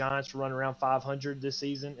the Giants were running around 500 this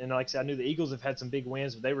season, and like I said, I knew the Eagles have had some big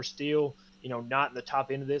wins, but they were still not in the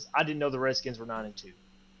top end of this. I didn't know the Redskins were 9-2.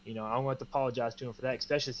 I want to apologize to him for that,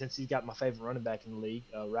 especially since he's got my favorite running back in the league,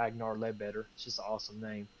 Ragnar Ledbetter. It's just an awesome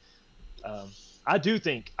name. I do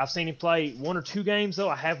think I've seen him play 1 or 2 games, though.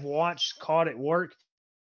 I have caught at work,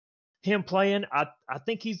 him playing. I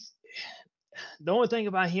think he's the only thing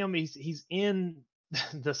about him. He's in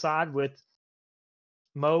the side with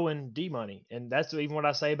Mo and D-Money, and that's even what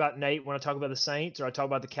I say about Nate when I talk about the Saints or I talk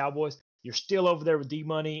about the Cowboys. You're still over there with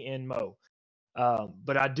D-Money and Mo.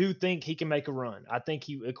 But I do think he can make a run. I think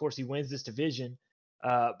he wins this division.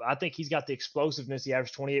 I think he's got the explosiveness. He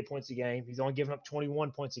averaged 28 points a game. He's only giving up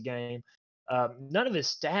 21 points a game. None of his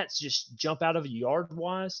stats just jump out of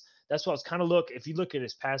yard-wise. That's what I was kind of if you look at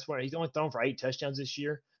his pass run, he's only thrown for 8 touchdowns this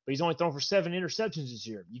year, but he's only thrown for 7 interceptions this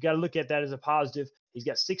year. You got to look at that as a positive. He's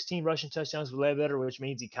got 16 rushing touchdowns with Ledbetter, which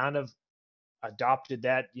means he kind of adopted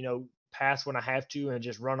that, pass when I have to and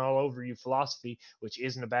just run all over you philosophy, which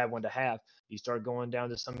isn't a bad one to have. You start going down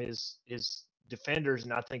to some of his defenders,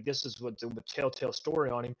 and I think this is what the telltale story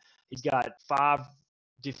on him. He's got 5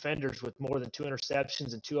 defenders with more than 2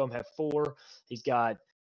 interceptions, and 2 of them have 4. He's got,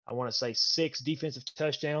 I want to say, 6 defensive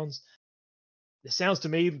touchdowns. It sounds to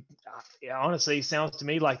me, honestly,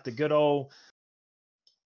 like the good old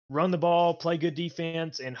run the ball, play good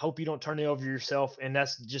defense, and hope you don't turn it over yourself. And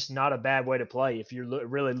that's just not a bad way to play if you're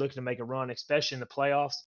really looking to make a run, especially in the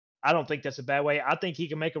playoffs. I don't think that's a bad way. I think he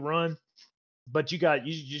can make a run. But you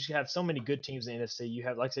just have so many good teams in the NFC. You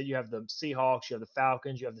have, like I said, you have the Seahawks, you have the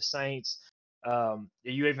Falcons, you have the Saints.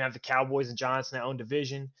 You even have the Cowboys and Giants in their own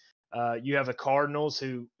division. You have the Cardinals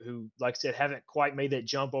who, like I said, haven't quite made that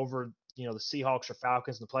jump over, the Seahawks or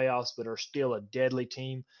Falcons in the playoffs, but are still a deadly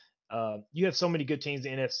team. You have so many good teams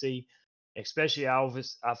in the NFC, especially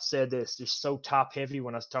I've said this, just so top heavy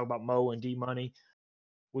when I talk about Mo and D-Money.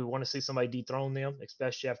 We want to see somebody dethrone them,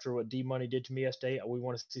 especially after what D-Money did to me yesterday. We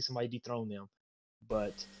want to see somebody dethrone them.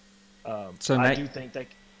 But So I do think that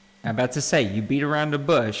I'm about to say, you beat around the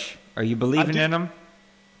bush. Are you believing in him?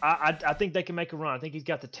 I think they can make a run. I think he's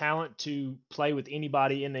got the talent to play with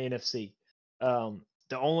anybody in the NFC.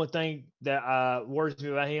 The only thing that worries me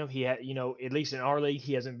about him, he had, at least in our league,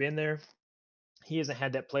 he hasn't been there. He hasn't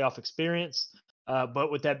had that playoff experience.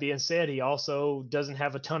 But with that being said, he also doesn't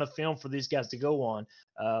have a ton of film for these guys to go on.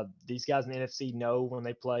 These guys in the NFC know when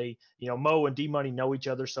they play. Mo and D Money know each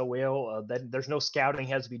other so well that there's no scouting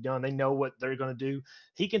has to be done. They know what they're going to do.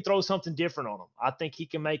 He can throw something different on them. I think he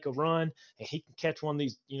can make a run and he can catch one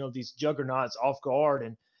of these juggernauts off guard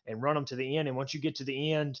and run them to the end. And once you get to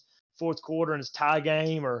the end, fourth quarter and it's tie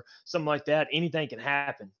game or something like that, anything can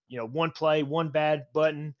happen. One play, one bad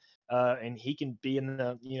button, and he can be in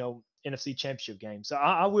the NFC Championship game. So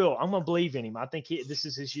I'm gonna believe in him. I think this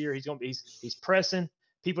is his year. He's pressing.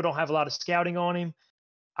 People don't have a lot of scouting on him.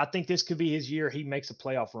 I think this could be his year. He makes a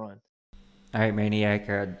playoff run. All right, Maniac.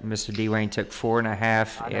 Mr. Dwayne took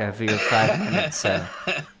 4.5 of your 5 minutes, so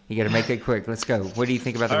you got to make it quick. Let's go. What do you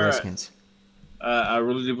think about the Redskins? I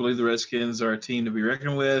really do believe the Redskins are a team to be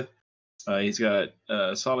reckoned with. He's got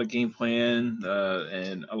a solid game plan,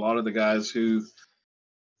 and a lot of the guys who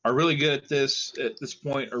are really good at this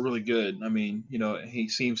point are really good. I mean, he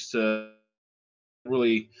seems to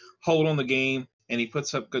really hold on the game, and he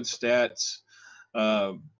puts up good stats.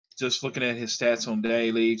 Just looking at his stats on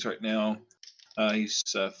day leagues right now, he's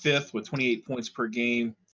fifth with 28 points per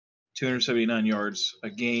game, 279 yards a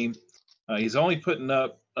game. He's only putting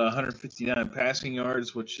up 159 passing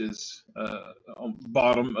yards, which is on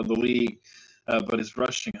bottom of the league, but his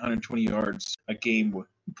rushing 120 yards a game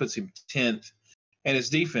puts him 10th. And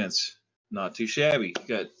his defense, not too shabby.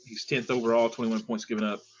 He's 10th overall, 21 points given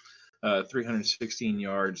up, 316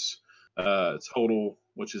 yards total,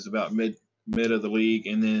 which is about mid of the league.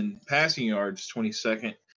 And then passing yards,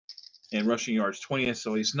 22nd, and rushing yards, 20th.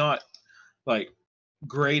 So he's not like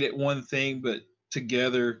great at one thing, but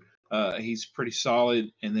together he's pretty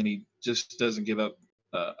solid. And then he just doesn't give up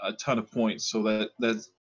a ton of points. So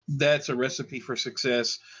that's a recipe for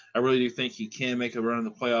success. I really do think he can make a run in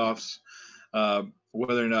the playoffs.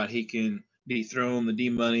 Whether or not he can dethrone the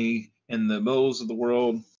D-Money and the Moles of the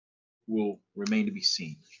world will remain to be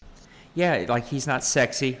seen. Yeah, like he's not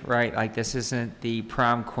sexy, right? Like this isn't the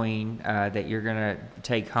prom queen that you're going to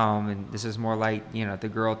take home, and this is more like, the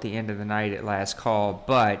girl at the end of the night at last call.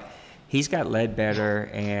 But he's got Ledbetter,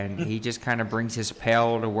 and he just kind of brings his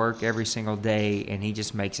pail to work every single day, and he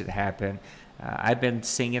just makes it happen. I've been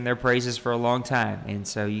singing their praises for a long time, and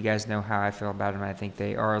so you guys know how I feel about them. I think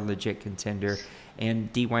they are a legit contender.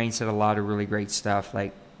 And Dwayne said a lot of really great stuff.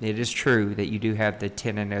 Like, it is true that you do have the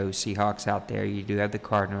 10-0 Seahawks out there. You do have the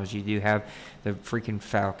Cardinals. You do have the freaking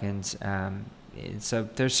Falcons. And so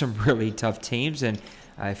there's some really tough teams, and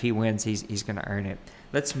if he wins, he's going to earn it.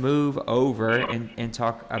 Let's move over and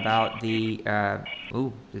talk about the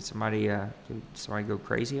did somebody go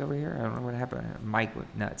crazy over here? I don't know what happened. Mike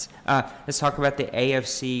went nuts. Let's talk about the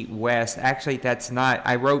AFC West. Actually,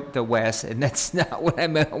 I wrote the West, and that's not what I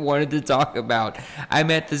wanted to talk about. I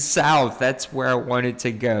meant the South. That's where I wanted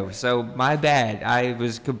to go. So my bad. I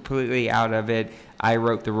was completely out of it. I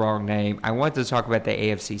wrote the wrong name. I want to talk about the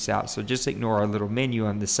AFC South, so just ignore our little menu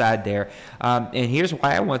on the side there. And here's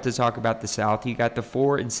why I want to talk about the South. You got the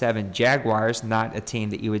 4-7 Jaguars, not a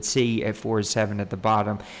team that you would see at 4-7 at the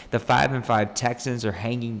bottom. The 5-5 Texans are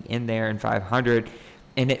hanging in there in 500.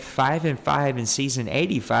 And at 5-5 in season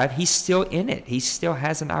 85, he's still in it. He still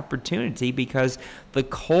has an opportunity because the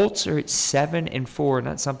Colts are at 7-4,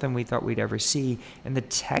 not something we thought we'd ever see. And the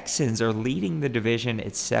Texans are leading the division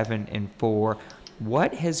at 7-4.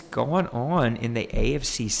 What has gone on in the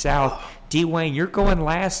AFC South? Dwayne, you're going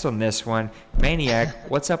last on this one. Maniac,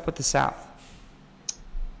 what's up with the South?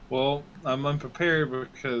 Well, I'm unprepared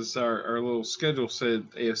because our little schedule said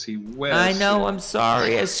AFC West. I know. I'm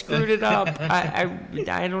sorry. I screwed it up.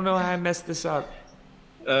 I don't know how I messed this up.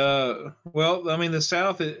 Well, I mean, the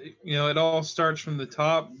South, it all starts from the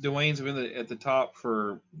top. Dwayne's been at the top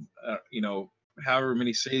for, however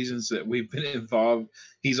many seasons that we've been involved.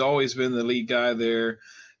 He's always been the lead guy there,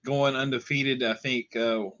 going undefeated, I think,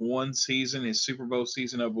 one season, his Super Bowl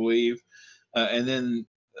season, I believe. And then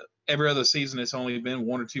every other season, it's only been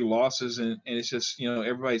one or two losses, and it's just,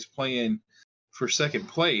 everybody's playing for second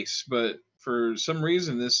place. But for some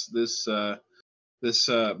reason, this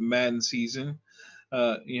Madden season,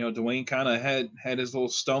 Dwayne kind of had his little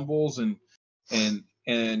stumbles, and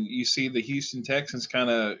you see the Houston Texans kind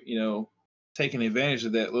of, taking advantage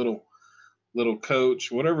of that little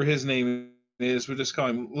coach, whatever his name is. We'll just call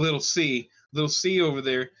him Little C over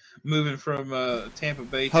there, moving from Tampa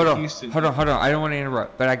Bay to Houston. Hold on. I don't want to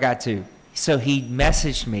interrupt, but I got to. So he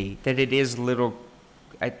messaged me that it is little.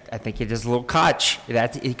 I think it is little Koch.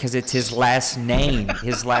 That's because it's his last name.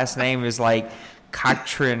 His last name is like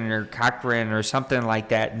Cochran or something like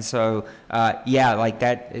that. And so, yeah, like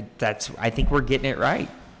that. That's. I think we're getting it right.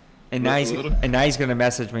 And now he's going to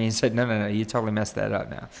message me and said, no, you totally messed that up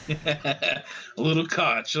now. A little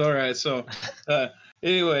Koch. All right. So,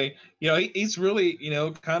 anyway, he's really,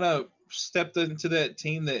 kind of stepped into that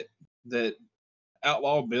team that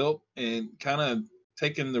Outlaw built and kind of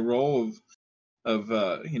taken the role of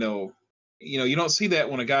you don't see that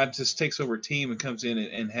when a guy just takes over a team and comes in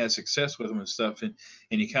and has success with them and stuff, and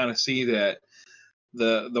you kind of see that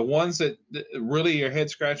the ones that really are head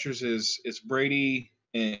scratchers is Brady,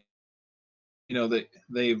 and that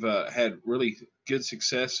they've had really good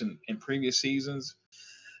success in previous seasons,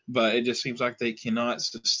 but it just seems like they cannot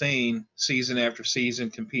sustain season after season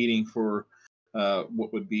competing for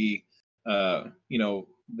what would be that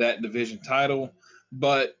division title.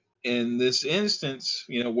 But in this instance,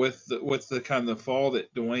 with the kind of fall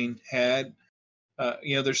that Dwayne had,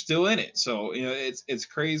 they're still in it. So it's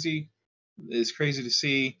crazy. It's crazy to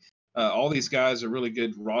see. All these guys are really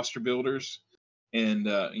good roster builders, and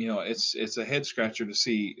it's a head scratcher to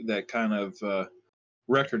see that kind of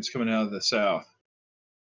records coming out of the South.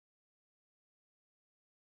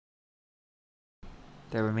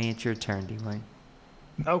 That would mean it's your turn, Dwayne.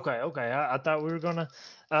 Okay. I thought we were gonna.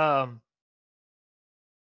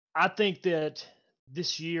 I think that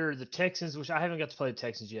this year the Texans, which I haven't got to play the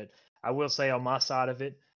Texans yet, I will say on my side of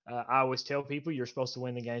it, I always tell people you're supposed to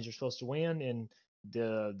win the games you're supposed to win, and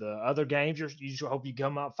the other games you should hope you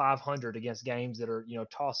come out 500 against games that are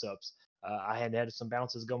toss ups. I had some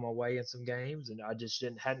bounces go my way in some games, and I just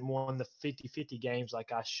hadn't won the 50-50 games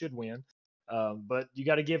like I should win. But you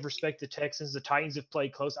got to give respect to Texans. The Titans have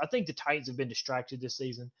played close. I think the Titans have been distracted this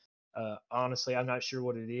season. Honestly, I'm not sure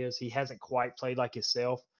what it is. He hasn't quite played like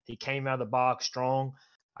himself. He came out of the box strong.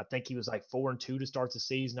 I think he was like 4-2 to start the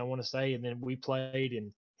season, I want to say. And then we played,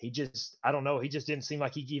 and I don't know. He just didn't seem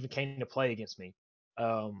like he even came to play against me.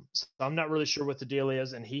 So I'm not really sure what the deal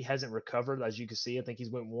is, and he hasn't recovered, as you can see. I think he's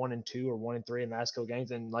went 1-2 or 1-3 in the last couple games.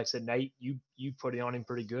 And like I said, Nate, you put it on him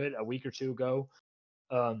pretty good a week or two ago.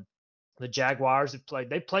 The Jaguars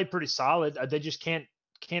they played pretty solid. They just can't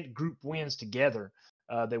group wins together.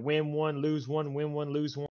 They win one, lose one, win one,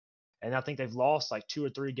 lose one. And I think they've lost like 2 or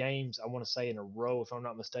 3 games, I want to say, in a row, if I'm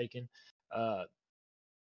not mistaken.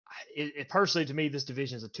 Personally, to me, this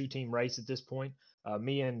division is a 2-team race at this point.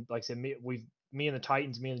 Me and the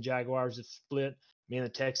Titans, me and the Jaguars have split. Me and the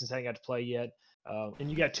Texans haven't got to play yet. And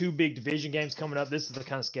you got 2 big division games coming up. This is the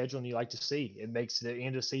kind of scheduling you like to see. It makes the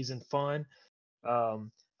end of the season fun.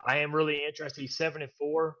 I am really interested. He's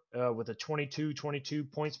 7-4 with a 22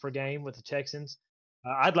 points per game with the Texans.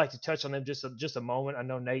 I'd like to touch on them just a moment. I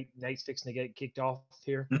know Nate's fixing to get kicked off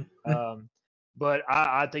here. But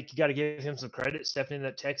I think you got to give him some credit stepping in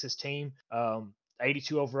that Texas team.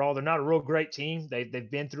 82 overall. They're not a real great team. They've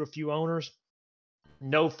been through a few owners.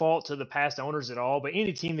 No fault to the past owners at all, but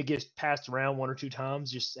any team that gets passed around 1 or 2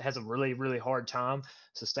 times just has a really, really hard time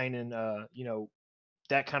sustaining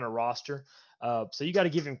that kind of roster. So you got to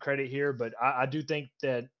give him credit here, but I do think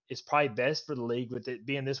that it's probably best for the league with it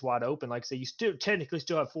being this wide open. Like I say, you still technically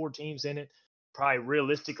have 4 teams in it. Probably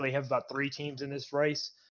realistically have about 3 teams in this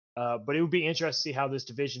race. But it would be interesting to see how this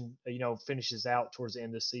division, finishes out towards the end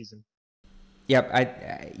of this season. Yep,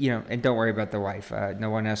 and don't worry about the wife. No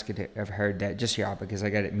one else could have heard that, just y'all, because I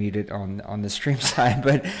got it muted on the stream side.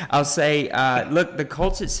 But I'll say, look, the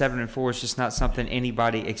Colts at 7-4 is just not something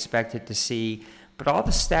anybody expected to see. But all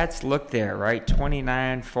the stats look there, right?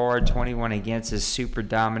 29 for, 21 against is super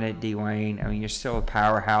dominant, Dwayne. I mean, you're still a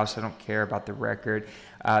powerhouse. I don't care about the record.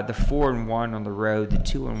 The 4-1 on the road, the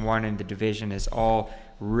 2-1 in the division is all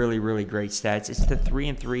really, really great stats. It's the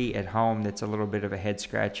 3-3 at home that's a little bit of a head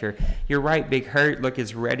scratcher. You're right, Big Hurt, look,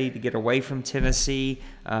 is ready to get away from Tennessee.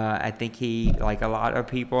 I think he, like a lot of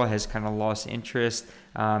people, has kind of lost interest,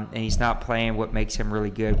 and he's not playing what makes him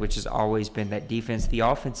really good, which has always been that defense. The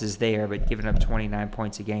offense is there, but giving up 29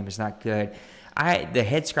 points a game is not good. The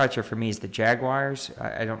head scratcher for me is the Jaguars.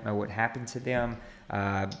 I don't know what happened to them.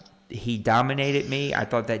 He dominated me. I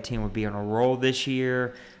thought that team would be on a roll this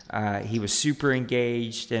year. He was super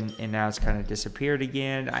engaged, and now it's kind of disappeared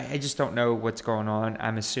again. I just don't know what's going on.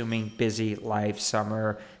 I'm assuming busy life,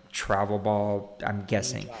 summer, travel ball, I'm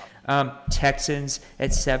guessing. Texans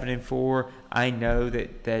at 7-4. I know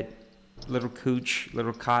that little Koch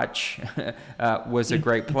was a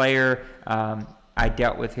great player. I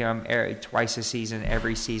dealt with him twice a season.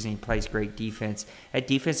 Every season he plays great defense. That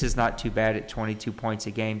defense is not too bad at 22 points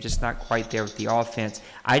a game, just not quite there with the offense.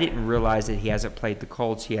 I didn't realize that he hasn't played the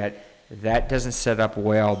Colts yet. That doesn't set up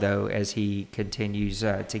well, though, as he continues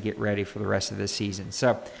to get ready for the rest of the season.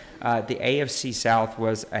 So the AFC South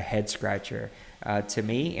was a head-scratcher to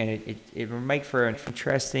me, and it will make for an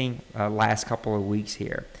interesting last couple of weeks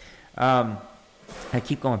here. I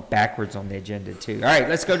keep going backwards on the agenda, too. All right,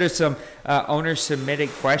 let's go to some owner-submitted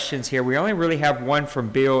questions here. We only really have one from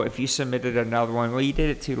Bill. If you submitted another one, well, you did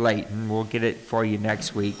it too late, and we'll get it for you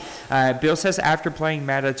next week. Bill says, after playing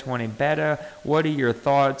Meta 20 Beta, what are your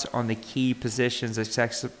thoughts on the key positions a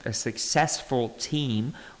successful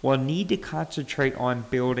team will need to concentrate on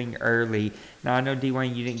building early? Now, I know,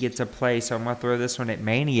 Dwayne, you didn't get to play, so I'm going to throw this one at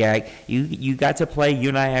Maniac. You got to play. You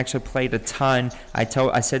and I actually played a ton. I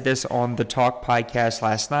said this on the Talk podcast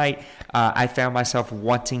last night. I found myself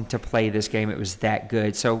wanting to play this game. It was that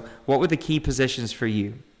good. So what were the key positions for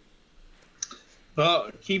you?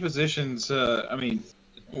 Well, key positions, I mean,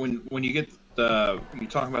 when you get you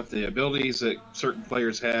talk about the abilities that certain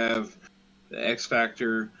players have, the X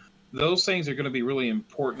factor, those things are going to be really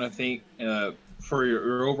important, I think, for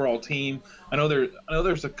your overall team. I know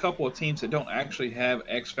there's a couple of teams that don't actually have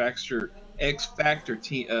X factor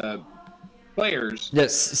players.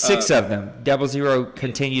 Yes, 6 of them. Double Zero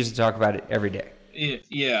continues to talk about it every day.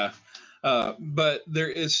 Yeah. But there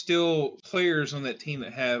is still players on that team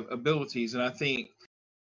that have abilities, and I think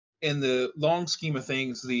in the long scheme of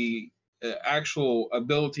things, the actual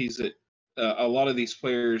abilities that a lot of these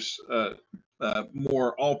players,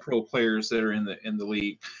 more all-pro players that are in the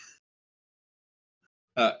league,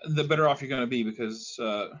 the better off you're going to be, because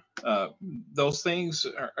those things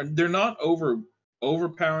they're not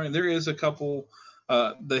overpowering. There is a couple.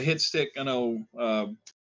 The hit stick, I know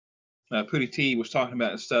Pootie T was talking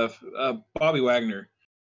about and stuff. Bobby Wagner,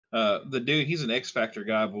 the dude, he's an X Factor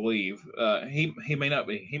guy, I believe. He may not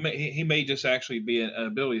be. He may just actually be an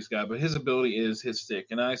abilities guy, but his ability is hit stick.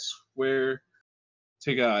 And I swear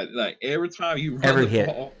to God, like every time you run the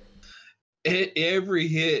ball, every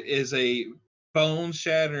hit is a bone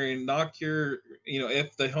shattering, knock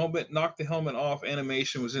if the helmet off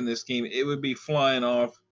animation was in this game, it would be flying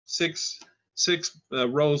off six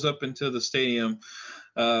rows up into the stadium.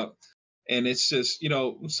 And it's just,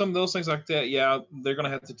 some of those things like that, yeah, they're going to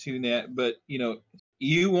have to tune that. But,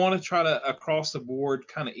 you want to try to, across the board,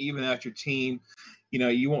 kind of even out your team.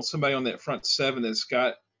 You want somebody on that front 7 that's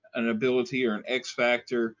got an ability or an X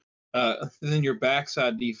factor. Then your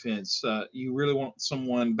backside defense, you really want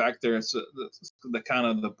someone back there that's the kind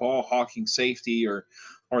of the ball hawking safety or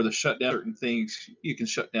the shutdown certain things. You can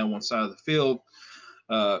shut down one side of the field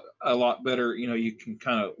a lot better. You can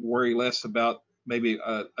kind of worry less about maybe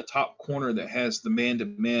a top corner that has the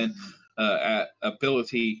man-to-man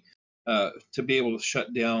ability to be able to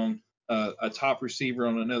shut down a top receiver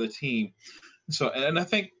on another team. So, and I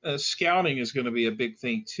think scouting is going to be a big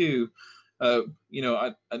thing too. I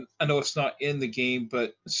know it's not in the game,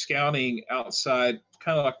 but scouting outside,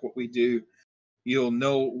 kind of like what we do, you'll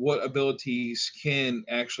know what abilities can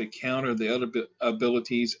actually counter the other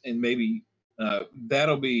abilities, and maybe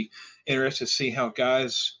that'll be interesting to see how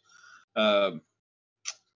guys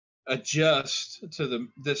adjust to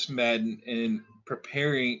this Madden and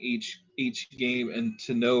preparing each game, and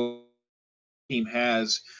to know the team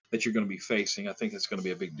has that you're going to be facing. I think it's going to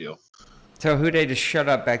be a big deal. Tell Hude to shut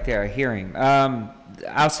up back there. I hear him.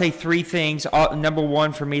 I'll say 3 things. Number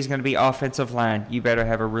 1 for me is going to be offensive line. You better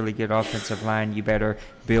have a really good offensive line. You better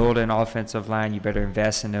build an offensive line. You better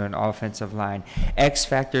invest into an offensive line. X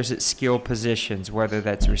factors at skill positions, whether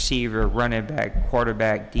that's receiver, running back,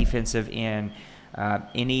 quarterback, defensive end,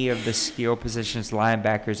 any of the skill positions,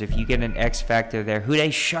 linebackers. If you get an X factor there,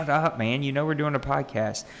 Hude, shut up, man. We're doing a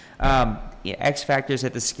podcast. X factors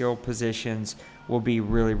at the skill positions will be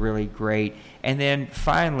really, really great. And then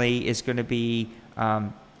finally, it's going to be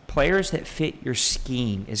players that fit your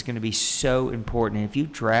scheme is going to be so important. And if you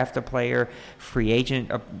draft a player, free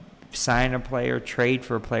agent, sign a player, trade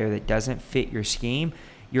for a player that doesn't fit your scheme,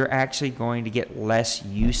 you're actually going to get less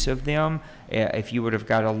use of them if you would have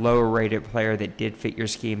got a lower rated player that did fit your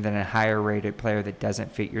scheme than a higher rated player that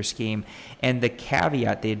doesn't fit your scheme. And the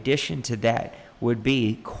caveat, the addition to that would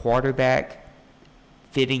be quarterback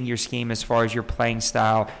fitting your scheme as far as your playing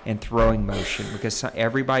style and throwing motion, because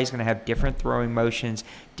everybody's going to have different throwing motions,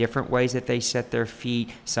 different ways that they set their feet.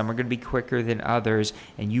 Some are going to be quicker than others,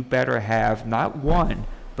 and you better have not one,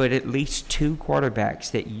 but at least 2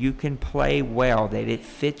 quarterbacks that you can play well, that it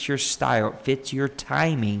fits your style, it fits your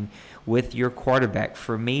timing with your quarterback.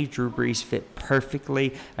 For me, Drew Brees fit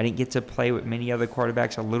perfectly. I didn't get to play with many other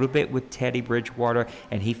quarterbacks, a little bit with Teddy Bridgewater,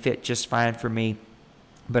 and he fit just fine for me.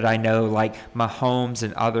 But I know like Mahomes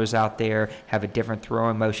and others out there have a different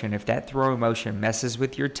throwing motion. If that throwing motion messes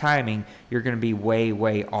with your timing, you're going to be way,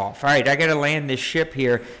 way off. All right, I got to land this ship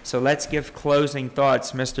here. So let's give closing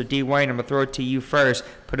thoughts. Mr. D. Wayne, I'm going to throw it to you first.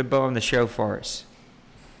 Put a bow on the show for us.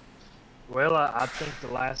 Well, I think the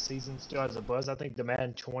last season still has a buzz. I think the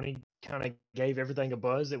Madden 20 kind of gave everything a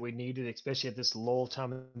buzz that we needed, especially at this lull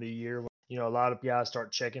time of the year. A lot of guys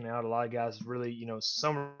start checking out. A lot of guys really,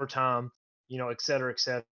 summertime, et cetera, et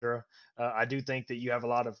cetera. I do think that you have a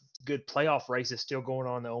lot of good playoff races still going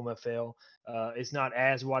on in the OMFL. It's not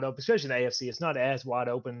as wide open, especially in the AFC. It's not as wide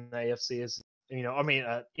open in the AFC as,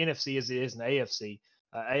 NFC as it is in the AFC.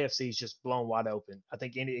 AFC is just blown wide open. I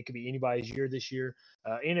think it could be anybody's year this year.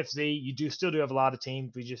 NFC, you still do have a lot of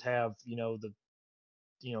teams. We just have,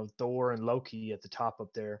 Thor and Loki at the top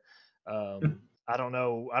up there. I don't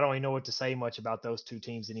know. I don't even know what to say much about those two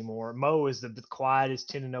teams anymore. Mo is the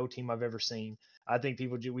quietest 10-0 team I've ever seen. I think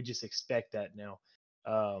we just expect that now.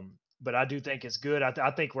 But I do think it's good.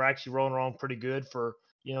 I think we're actually rolling around pretty good for,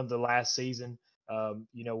 the last season.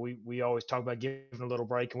 We always talk about giving a little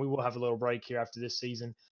break, and we will have a little break here after this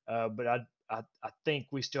season. But I think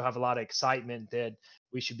we still have a lot of excitement that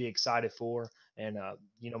we should be excited for. And,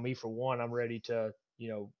 me for one, I'm ready to,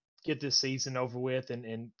 get this season over with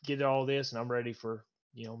and get all this. And I'm ready for,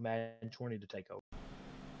 Madden 20 to take over.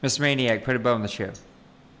 Mr. Maniac, put a bow on the show.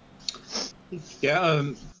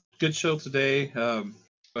 Yeah, good show today.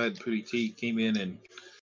 Glad Pooty T came in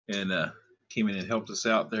and helped us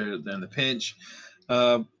out there in the pinch.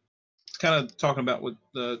 Kind of talking about what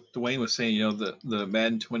Dwayne was saying, the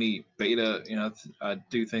Madden 20 beta, I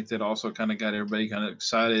do think that also kind of got everybody kind of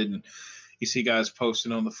excited. And you see guys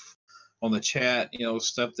posting on the chat,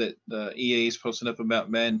 stuff that EA is posting up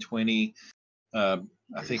about Madden 20. I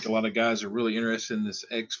think a lot of guys are really interested in this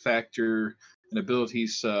X Factor and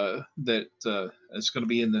abilities that is going to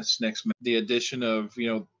be in this next. The addition of,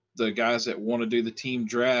 the guys that want to do the team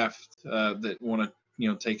draft, that want to,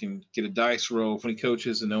 take and get a dice roll. 20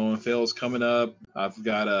 coaches and OMFL is coming up. I've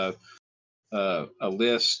got a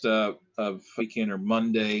list of weekend or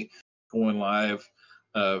Monday going live.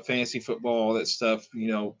 Fantasy football, all that stuff,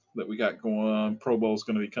 that we got going on. Pro Bowl is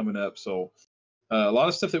going to be coming up. So a lot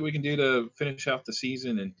of stuff that we can do to finish out the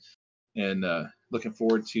season and looking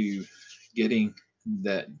forward to getting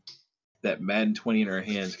that Madden 20 in our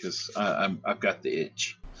hands because I've got the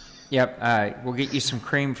itch. Yep, we'll get you some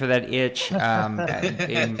cream for that itch,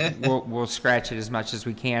 and we'll scratch it as much as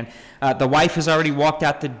we can. The wife has already walked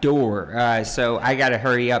out the door, so I got to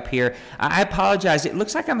hurry up here. I apologize. It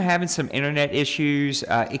looks like I'm having some internet issues.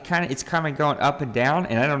 It's kind of going up and down,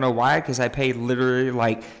 and I don't know why because I pay literally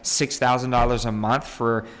like $6,000 a month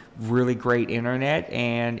for really great internet,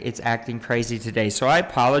 and it's acting crazy today. So I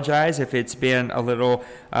apologize if it's been a little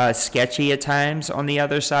sketchy at times on the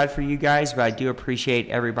other side for you guys, but I do appreciate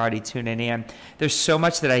everybody tuning in. There's so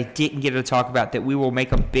much that I didn't get to talk about that we will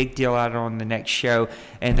make a big deal out on the next show,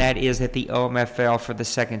 and that is that the OMFL for the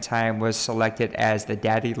second time was selected as the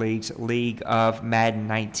Daddy League's League of Madden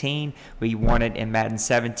 19. We won it in Madden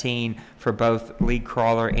 17 for both League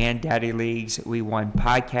Crawler and Daddy Leagues. We won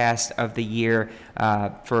Podcast of the Year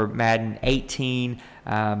for Madden 18.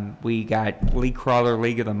 We got League Crawler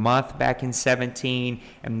League of the Month back in 17,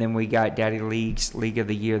 and then we got Daddy League's League of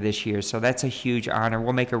the Year this year. So that's a huge honor.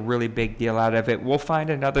 We'll make a really big deal out of it. We'll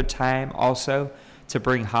find another time also to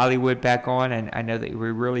bring Hollywood back on, and I know that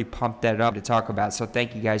we really pumped that up to talk about. So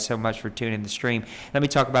thank you guys so much for tuning in the stream. Let me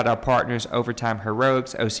talk about our partners, Overtime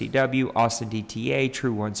Heroics, OCW, Austin DTA,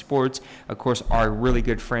 True One Sports, of course, our really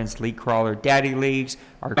good friends, League Crawler, Daddy Leagues,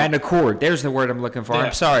 our Madden Accord. There's the word I'm looking for. Yeah.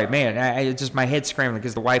 I'm sorry, man. I just my head's scrambling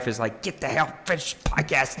because the wife is like, get the hell, finish the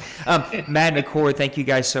podcast. Madden Accord, thank you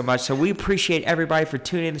guys so much. So we appreciate everybody for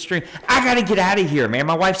tuning in the stream. I got to get out of here, man.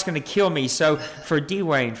 My wife's going to kill me. So for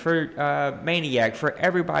D-Wayne, for Maniac, for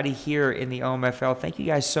everybody here in the OMFL, thank you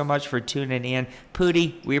guys so much for tuning in.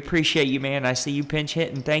 Pooty, we appreciate you, man. I see you pinch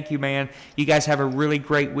hitting. Thank you, man. You guys have a really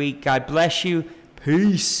great week. God bless you.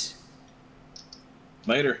 Peace.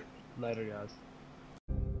 Later. Later, guys.